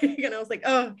once. Like, and I was like,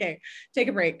 oh, okay, take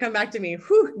a break, come back to me,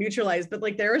 neutralize. But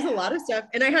like there was a lot of stuff.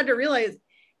 And I had to realize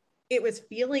it was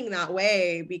feeling that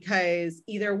way because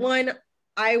either one,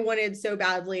 I wanted so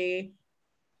badly,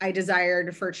 I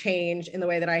desired for change in the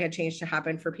way that I had changed to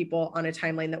happen for people on a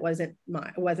timeline that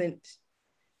wasn't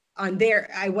on their,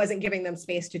 I wasn't giving them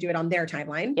space to do it on their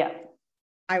timeline. Yeah.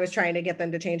 I was trying to get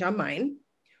them to change on mine.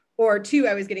 Or two,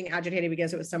 I was getting agitated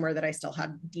because it was somewhere that I still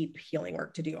had deep healing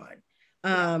work to do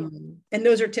on. And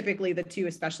those are typically the two,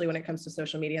 especially when it comes to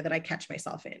social media, that I catch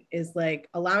myself in, is like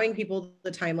allowing people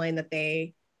the timeline that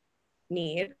they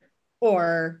need,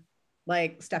 or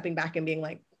like stepping back and being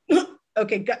like,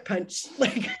 okay, gut punch.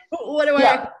 Like, what do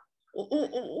I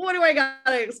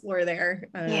gotta explore there?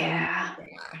 Yeah.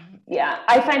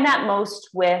 I find that most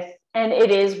with, and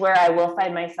it is where I will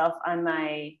find myself on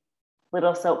my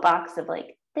little soapbox of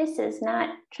like, this is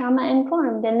not trauma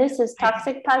informed, and this is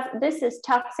toxic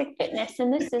fitness,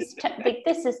 and this is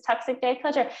this is toxic diet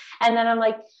culture. And then I'm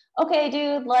like, okay,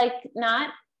 dude, like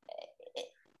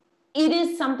it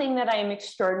is something that I am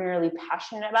extraordinarily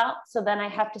passionate about. So then I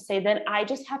have to say, then I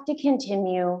just have to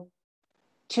continue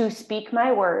to speak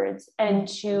my words and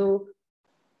to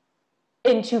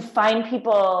find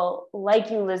people like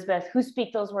you, Elizabeth, who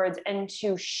speak those words, and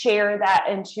to share that,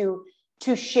 and to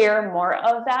share more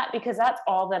of that, because that's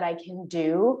all that I can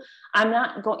do. I'm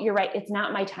not going, you're right. It's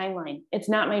not my timeline. It's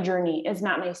not my journey. It's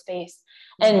not my space.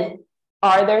 And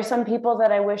are there some people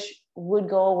that I wish would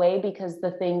go away because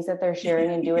the things that they're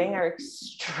sharing and doing are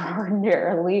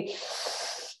extraordinarily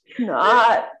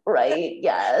not right?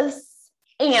 Yes.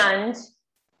 And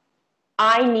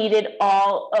I needed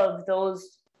all of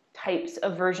those types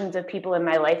of versions of people in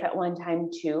my life at one time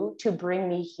too, to bring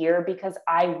me here, because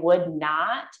I would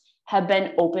not have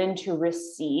been open to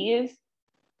receive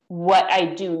what I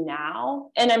do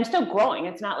now. And I'm still growing.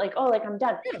 It's not like, oh, like I'm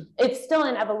done. It's still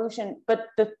an evolution, but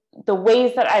the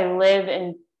ways that I live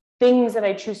and things that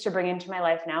I choose to bring into my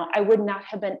life now, I would not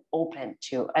have been open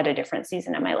to at a different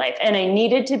season of my life. And I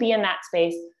needed to be in that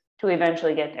space to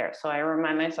eventually get there. So I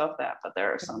remind myself that, but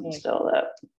there are some still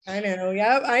that. I know.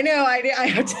 Yep. I know. I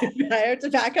have to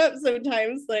back up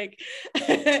sometimes. Like,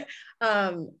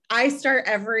 I start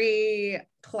every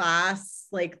class,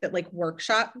 like that, like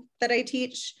workshop that I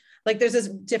teach. like there's this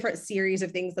different series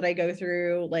of things that I go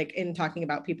through, like in talking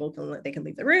about people they can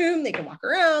leave the room, they can walk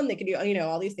around, they can do, you know,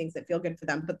 all these things that feel good for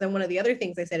them. But then one of the other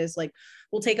things I said is like,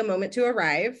 we'll take a moment to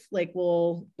arrive, like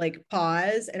we'll like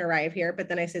pause and arrive here. But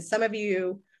then I said, some of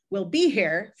you will be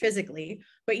here physically,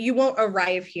 but you won't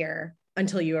arrive here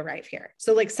until you arrive here.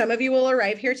 So like some of you will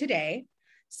arrive here today.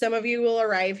 Some of you will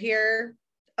arrive here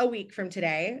a week from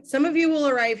today. Some of you will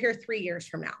arrive here 3 years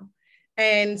from now.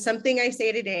 And something I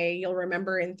say today, you'll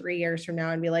remember in 3 years from now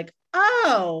and be like,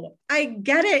 oh, I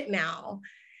get it now.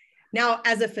 Now,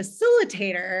 as a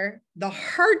facilitator, the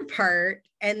hard part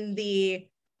and the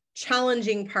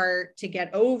challenging part to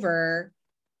get over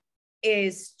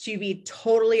is to be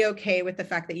totally okay with the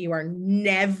fact that you are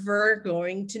never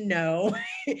going to know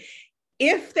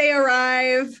if they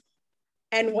arrive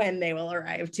and when they will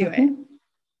arrive to it.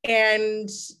 And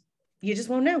you just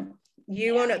won't know.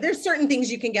 You won't know. There's certain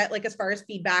things you can get like as far as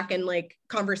feedback and like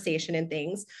conversation and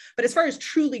things, but as far as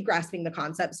truly grasping the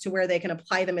concepts to where they can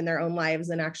apply them in their own lives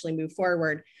and actually move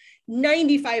forward,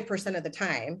 95% of the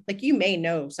time, like you may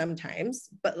know sometimes,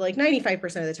 but like 95%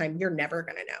 of the time, you're never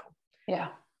going to know. Yeah.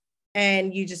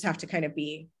 And you just have to kind of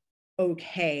be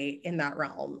okay in that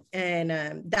realm.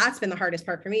 And that's been the hardest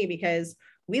part for me because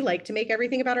we like to make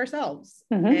everything about ourselves.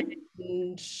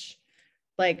 And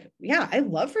like, yeah, I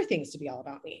love for things to be all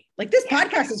about me. Like this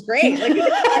podcast is great. Like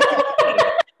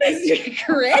it's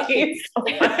great. So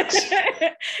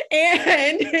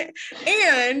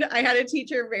and I had a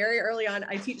teacher very early on.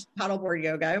 I teach paddleboard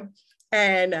yoga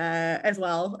and as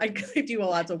well, I do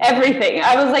lots of everything.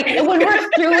 I was like, when we're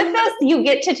through with this, you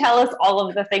get to tell us all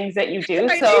of the things that you do.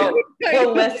 So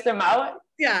we'll list them out.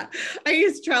 Yeah. I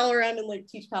used to travel around and like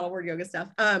teach paddleboard yoga stuff.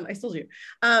 I still do.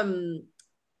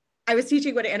 I was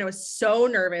teaching one and I was so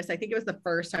nervous. I think it was the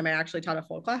first time I actually taught a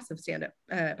full class of stand-up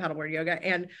paddleboard yoga.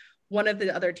 And one of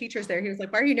the other teachers there, he was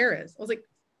like, why are you nervous? I was like,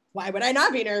 why would I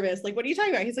not be nervous? Like, what are you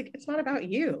talking about? He's like, it's not about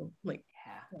you. I'm like,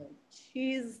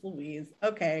 geez Louise.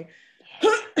 Okay.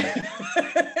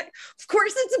 Of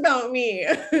course it's about me.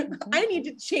 I need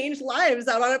to change lives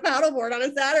out on a paddleboard on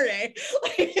a Saturday.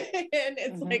 And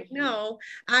it's like, no,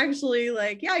 actually,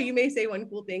 like, yeah, you may say one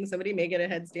cool thing. Somebody may get a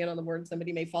headstand on the board.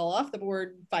 Somebody may fall off the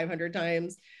board 500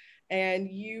 times. And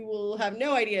you will have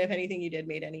no idea if anything you did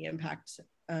made any impact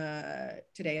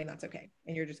today. And that's okay.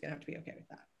 And you're just going to have to be okay with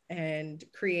that and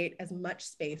create as much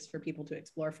space for people to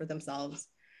explore for themselves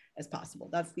as possible.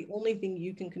 That's the only thing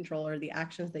you can control are the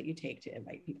actions that you take to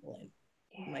invite people in.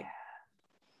 Yeah. I'm like,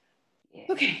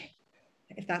 okay,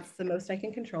 if that's the most I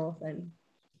can control, then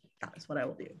that is what I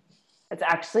will do. That's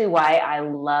actually why I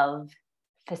love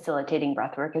facilitating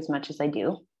breathwork as much as I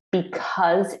do,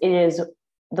 because it is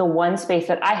the one space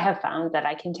that I have found that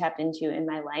I can tap into in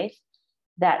my life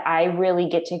that I really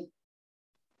get to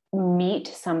meet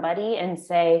somebody and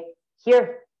say,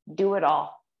 here, do it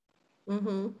all.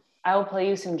 I will play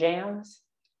you some jams.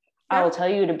 Yeah. I will tell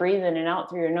you to breathe in and out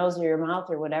through your nose or your mouth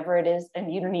or whatever it is.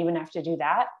 And you don't even have to do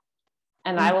that.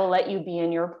 And I will let you be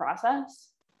in your process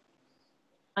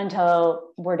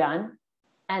until we're done.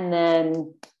 And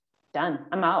then done.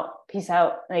 I'm out. Peace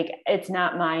out. Like, it's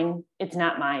not mine. It's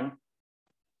not mine.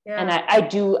 Yeah. And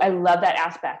I love that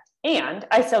aspect. And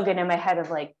I still get in my head of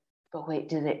like, but wait,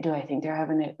 do I think they're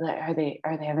having it? Are they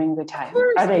having a good time?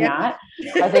 Are they not?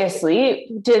 Are they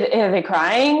asleep? Are they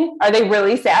crying? Are they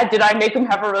really sad? Did I make them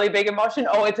have a really big emotion?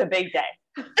 Oh, it's a big day.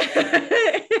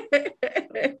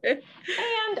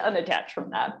 And unattached from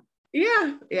that.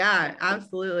 Yeah,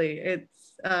 absolutely.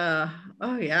 It's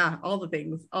oh yeah, all the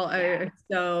things. I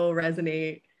so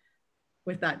resonate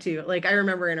with that too. Like I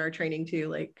remember in our training too,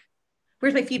 like,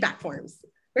 where's my feedback forms?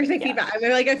 Where's my feedback?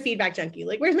 I'm like a feedback junkie.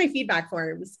 Like, where's my feedback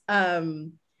forms?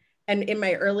 And in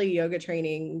my early yoga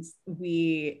trainings,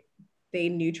 they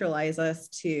neutralize us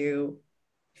to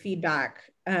feedback,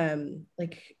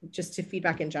 like just to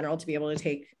feedback in general, to be able to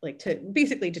take, like, to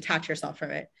basically detach yourself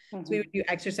from it. So we would do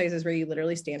exercises where you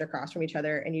literally stand across from each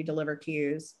other and you deliver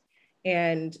cues.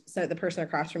 And so the person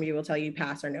across from you will tell you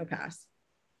pass or no pass.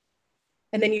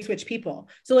 And then you switch people.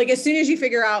 So like, as soon as you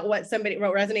figure out what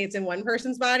resonates in one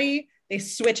person's body, they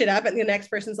switch it up and the next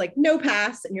person's like, no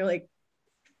pass. And you're like,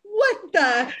 what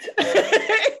the?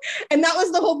 And that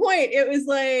was the whole point. It was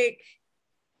like,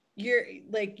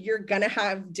 you're going to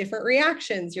have different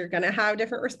reactions. You're going to have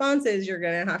different responses. You're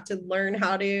going to have to learn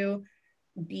how to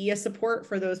be a support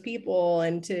for those people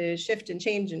and to shift and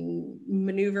change and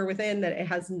maneuver within that. It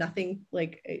has nothing,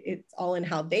 like, it's all in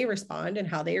how they respond and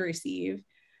how they receive.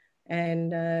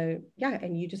 And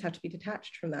and you just have to be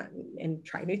detached from that and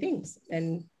try new things.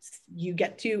 And you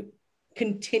get to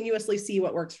continuously see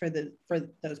what works for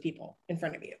those people in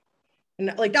front of you.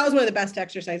 And like, that was one of the best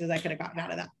exercises I could have gotten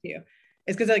out of that too.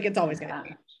 It's because like it's always going to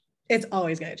change. It's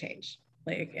always going to change.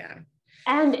 Like, yeah.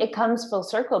 And it comes full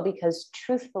circle because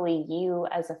truthfully, you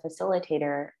as a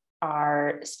facilitator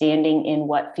are standing in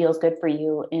what feels good for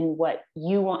you, in what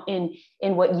you want,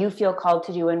 in what you feel called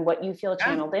to do, and what you feel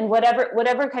channeled, and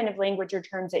whatever kind of language or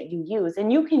terms that you use.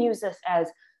 And you can use this as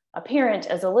a parent,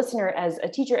 as a listener, as a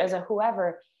teacher, as a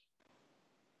whoever,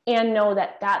 and know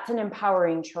that that's an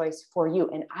empowering choice for you.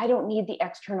 And I don't need the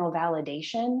external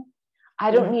validation. I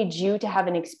don't need you to have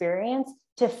an experience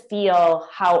to feel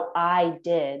how I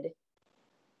did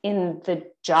in the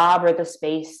job or the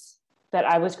space that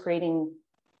I was creating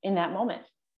in that moment.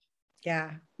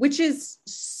 Yeah. Which is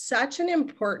such an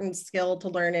important skill to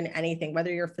learn in anything,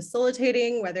 whether you're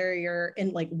facilitating, whether you're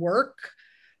in like work,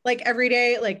 like every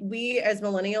day, like we as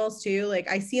millennials too, like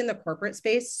I see in the corporate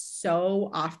space so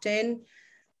often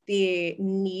the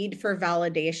need for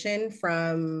validation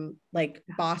from like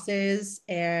bosses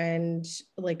and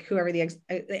like whoever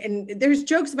and there's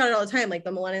jokes about it all the time, like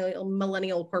the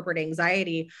millennial corporate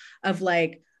anxiety of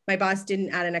like, my boss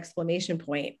didn't add an exclamation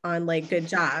point on like good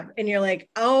job, and you're like,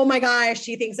 oh my gosh,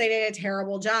 she thinks I did a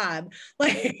terrible job.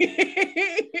 Like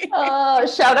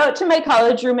shout out to my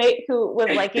college roommate who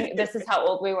was liking, this is how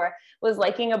old we were, was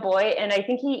liking a boy, and I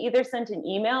think he either sent an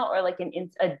email or like an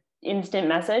instant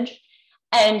message.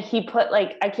 And he put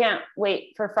like, I can't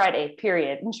wait for Friday,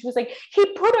 period. And she was like, he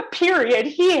put a period.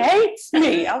 He hates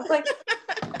me. I was like,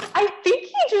 I think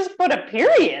he just put a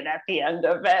period at the end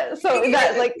of it. So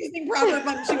that like using proper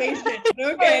punctuation.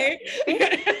 Okay.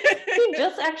 He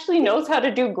just actually knows how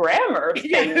to do grammar things.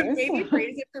 Yeah, maybe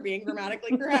praise it for being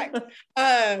grammatically correct.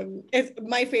 It's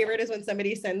my favorite is when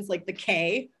somebody sends like the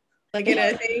K like in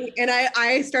a thing. And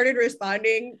I started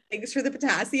responding, thanks for the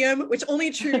potassium, which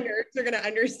only true nerds are going to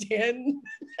understand.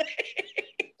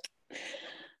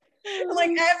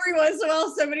 Like every once in a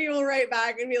while, somebody will write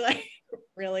back and be like,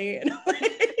 really? And I'm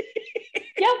like,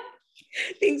 yep.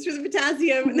 Thanks for the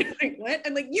potassium. And they're like, what?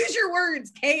 I'm like, use your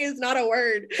words. K is not a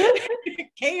word.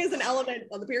 K is an element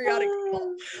on the periodic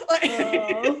table.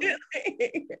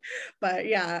 But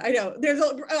yeah, I know there's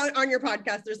on your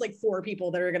podcast, there's like 4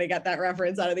 people that are going to get that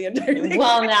reference out of the entire thing.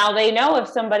 Well, now they know if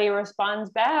somebody responds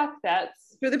back,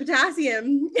 that's for the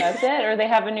potassium. That's it. Or they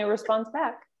have a new response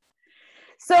back.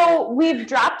 So we've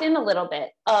dropped in a little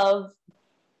bit of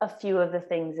a few of the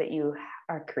things that you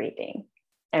are creating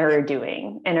and are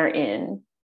doing and are in.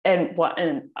 And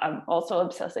I'm also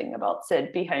obsessing about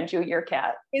Sid behind you, your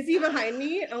cat. Is he behind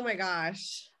me? Oh my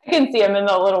gosh. I can see him in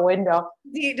the little window.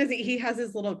 He has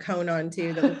his little cone on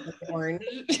too that looks like orange.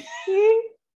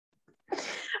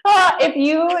 If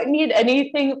you need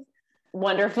anything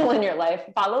wonderful in your life,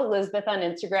 follow Lisbeth on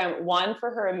Instagram. 1,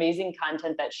 for her amazing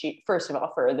content first of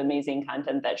all, for the amazing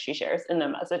content that she shares in the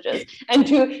messages. And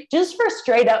 2, just for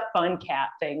straight up fun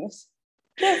cat things.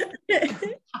 I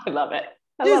love it.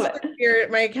 I love it.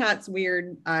 My cat's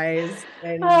weird eyes.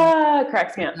 And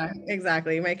cracks me up.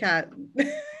 Exactly. My cat.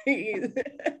 And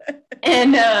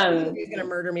he's gonna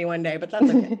murder me one day, but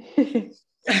that's okay.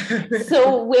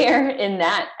 So where in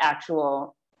that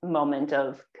actual moment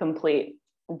of complete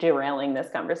derailing this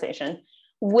conversation,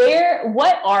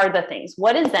 what are the things?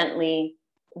 What is Zently?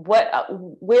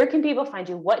 Where can people find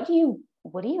you? What do you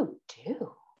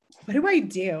do? What do I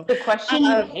do? The question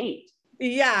you hate.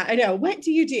 Yeah, I know. What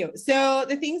do you do? So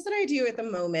the things that I do at the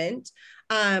moment,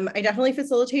 I definitely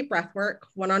facilitate breath work.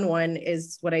 One-on-one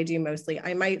is what I do mostly.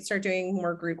 I might start doing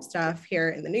more group stuff here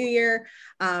in the new year.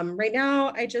 Right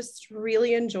now, I just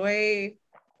really enjoy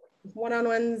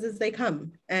one-on-ones as they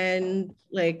come, and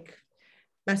like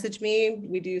message me.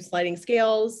 We do sliding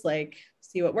scales, like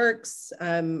see what works.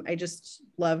 I just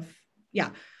love,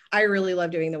 I really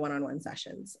love doing the one-on-one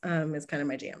sessions. It's kind of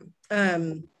my jam.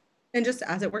 And just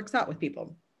as it works out with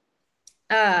people.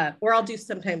 Or I'll do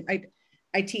sometime,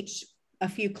 I teach a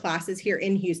few classes here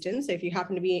in Houston. So if you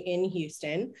happen to be in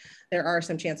Houston, there are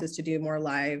some chances to do more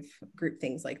live group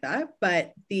things like that.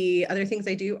 But the other things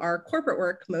I do are corporate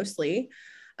work mostly.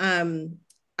 Zently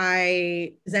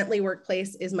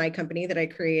Workplace is my company that I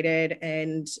created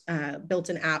and built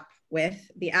an app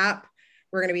with. The app,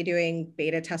 we're going to be doing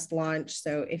beta test launch.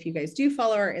 So if you guys do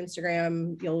follow our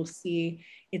Instagram, you'll see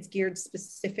it's geared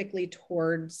specifically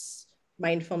towards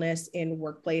mindfulness in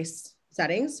workplace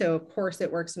settings. So of course it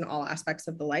works in all aspects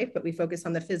of the life, but we focus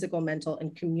on the physical, mental,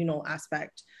 and communal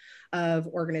aspect of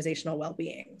organizational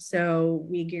well-being. So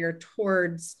we gear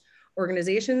towards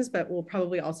organizations, but we'll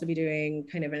probably also be doing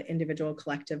kind of an individual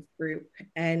collective group.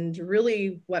 And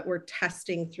really what we're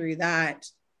testing through that,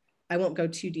 I won't go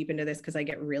too deep into this because I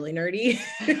get really nerdy,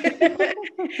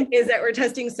 is that we're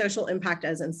testing social impact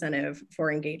as incentive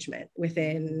for engagement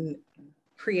within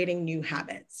creating new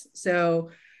habits. So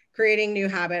creating new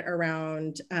habit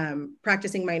around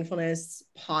practicing mindfulness,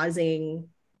 pausing,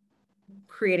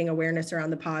 creating awareness around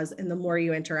the pause. And the more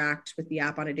you interact with the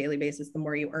app on a daily basis, the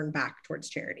more you earn back towards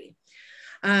charity.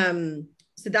 So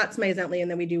that's my Zently.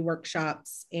 And then we do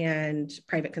workshops and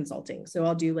private consulting. So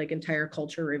I'll do like entire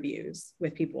culture reviews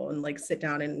with people and like sit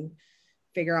down and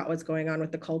figure out what's going on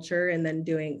with the culture, and then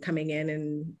coming in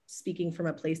and speaking from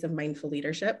a place of mindful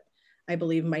leadership. I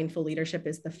believe mindful leadership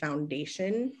is the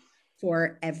foundation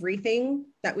for everything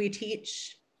that we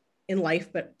teach in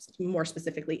life, but more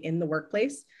specifically in the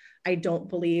workplace. I don't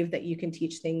believe that you can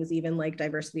teach things even like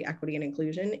diversity, equity, and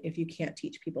inclusion if you can't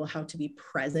teach people how to be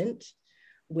present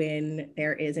when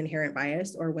there is inherent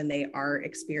bias or when they are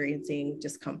experiencing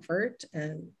discomfort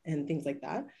and things like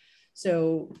that.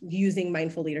 So using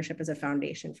mindful leadership as a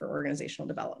foundation for organizational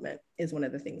development is one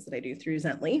of the things that I do through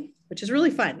Zently, which is really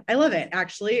fun. I love it.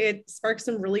 Actually, it sparks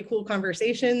some really cool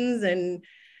conversations and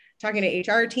talking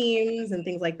to HR teams and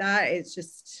things like that. It's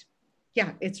just,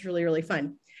 yeah, it's really, really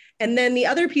fun. And then the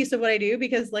other piece of what I do,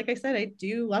 because like I said, I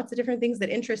do lots of different things that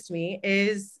interest me,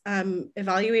 is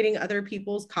evaluating other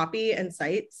people's copy and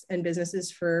sites and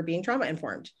businesses for being trauma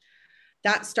informed.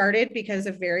 That started because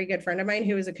a very good friend of mine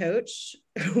who is a coach,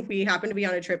 we happened to be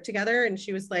on a trip together, and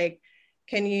she was like,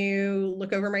 can you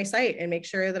look over my site and make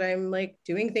sure that I'm like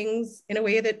doing things in a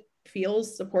way that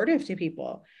feels supportive to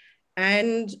people?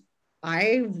 And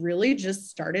I really just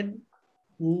started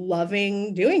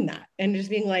loving doing that and just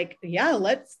being like, yeah,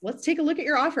 let's take a look at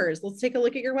your offers. Let's take a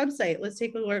look at your website. Let's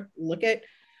take a look at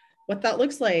what that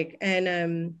looks like.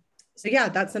 And so yeah,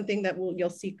 that's something that you'll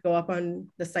see go up on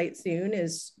the site soon,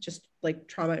 is just like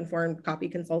trauma informed copy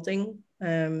consulting,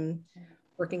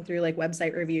 working through like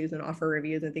website reviews and offer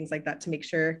reviews and things like that to make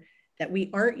sure that we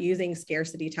aren't using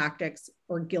scarcity tactics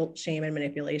or guilt, shame, and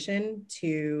manipulation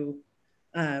to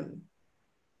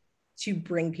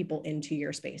bring people into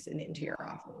your space and into your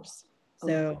offers.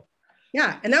 So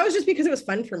yeah, and that was just because it was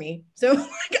fun for me. So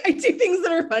like I do things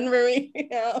that are fun for me, you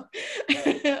know.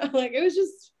 Like it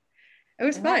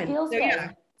was fun. So good.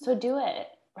 Yeah. So do it.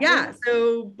 Right? Yeah.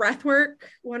 So breath work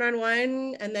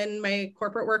one-on-one, and then my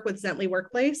corporate work with Zently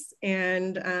Workplace.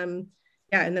 And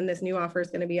yeah, and then this new offer is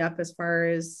going to be up as far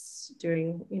as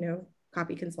doing, you know,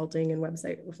 copy consulting and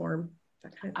website reform.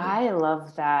 That kind of thing. I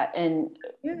love that. And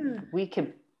yeah, we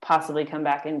could possibly come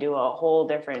back and do a whole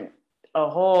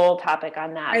topic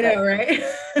on that. I know, right?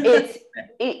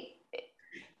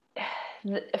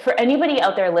 For anybody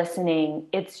out there listening,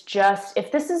 it's just,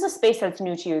 if this is a space that's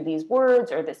new to you, these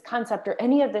words or this concept or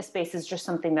any of this space is just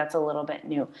something that's a little bit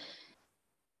new,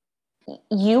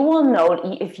 you will know,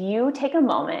 if you take a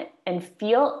moment and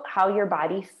feel how your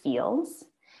body feels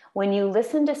when you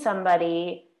listen to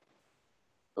somebody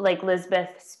like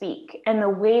Lisbeth speak, and the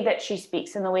way that she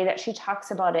speaks and the way that she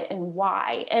talks about it and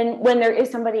why, and when there is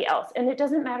somebody else, and it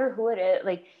doesn't matter who it is,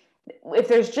 like if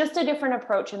there's just a different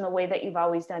approach in the way that you've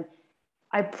always done,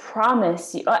 I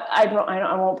promise you, I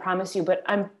won't promise you, but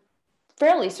I'm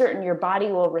fairly certain your body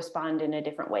will respond in a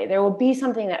different way. There will be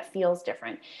something that feels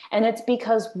different. And it's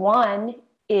because one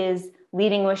is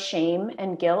leading with shame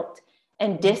and guilt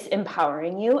and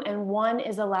disempowering you, and one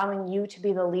is allowing you to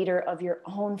be the leader of your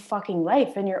own fucking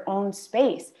life and your own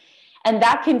space. And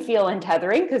that can feel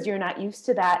untethering because you're not used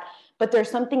to that, but there's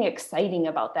something exciting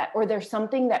about that, or there's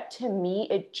something that, to me,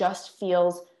 it just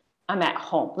feels, I'm at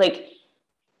home. Like,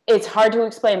 it's hard to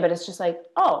explain, but it's just like,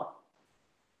 oh,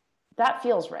 that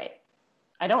feels right.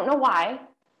 I don't know why,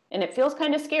 and it feels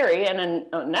kind of scary and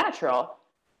unnatural,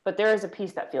 but there is a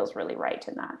piece that feels really right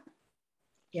in that.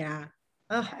 Yeah.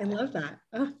 Oh, I love that.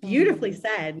 Oh, beautifully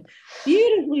said.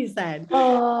 Beautifully said.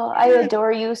 Oh, I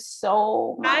adore you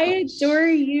so much. I adore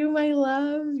you, my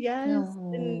love. Yes.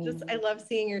 Oh. And just, I love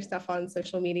seeing your stuff on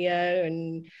social media.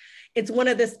 And it's one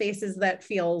of the spaces that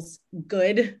feels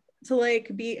good to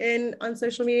like be in on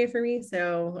social media for me.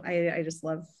 So I just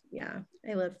love, yeah,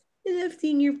 I love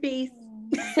seeing your face.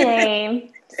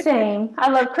 Same. I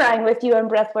love crying with you on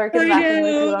breathwork and laughing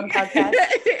with you on podcasts.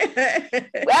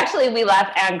 Actually, we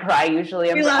laugh and cry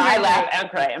usually. I laugh and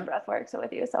cry in breathwork. So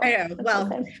with you, so I know.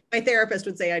 Well, my therapist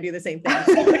would say I do the same thing.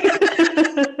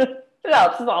 No,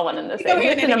 it's all one and the same.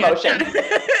 It's an emotion.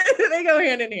 They go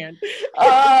hand in hand.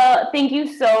 Thank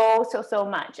you so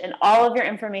much. And all of your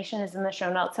information is in the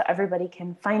show notes, so everybody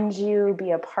can find you,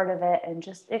 be a part of it, and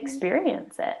just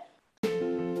experience it.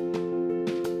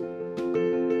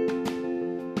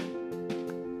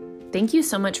 Thank you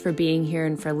so much for being here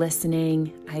and for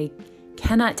listening. I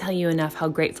cannot tell you enough how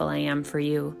grateful I am for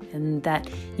you, and that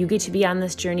you get to be on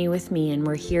this journey with me, and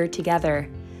we're here together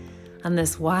on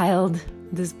this wild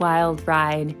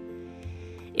ride.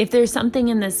 If there's something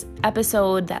in this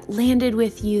episode that landed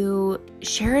with you,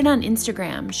 share it on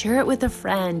Instagram, share it with a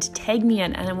friend, tag me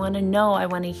in, and I want to know, I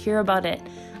want to hear about it.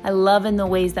 I love in the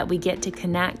ways that we get to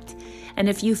connect. And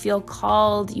if you feel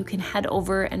called, you can head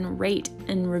over and rate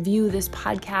and review this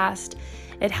podcast.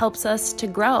 It helps us to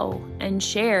grow and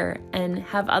share and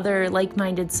have other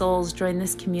like-minded souls join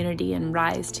this community and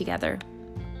rise together.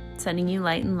 Sending you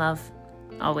light and love,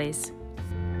 always.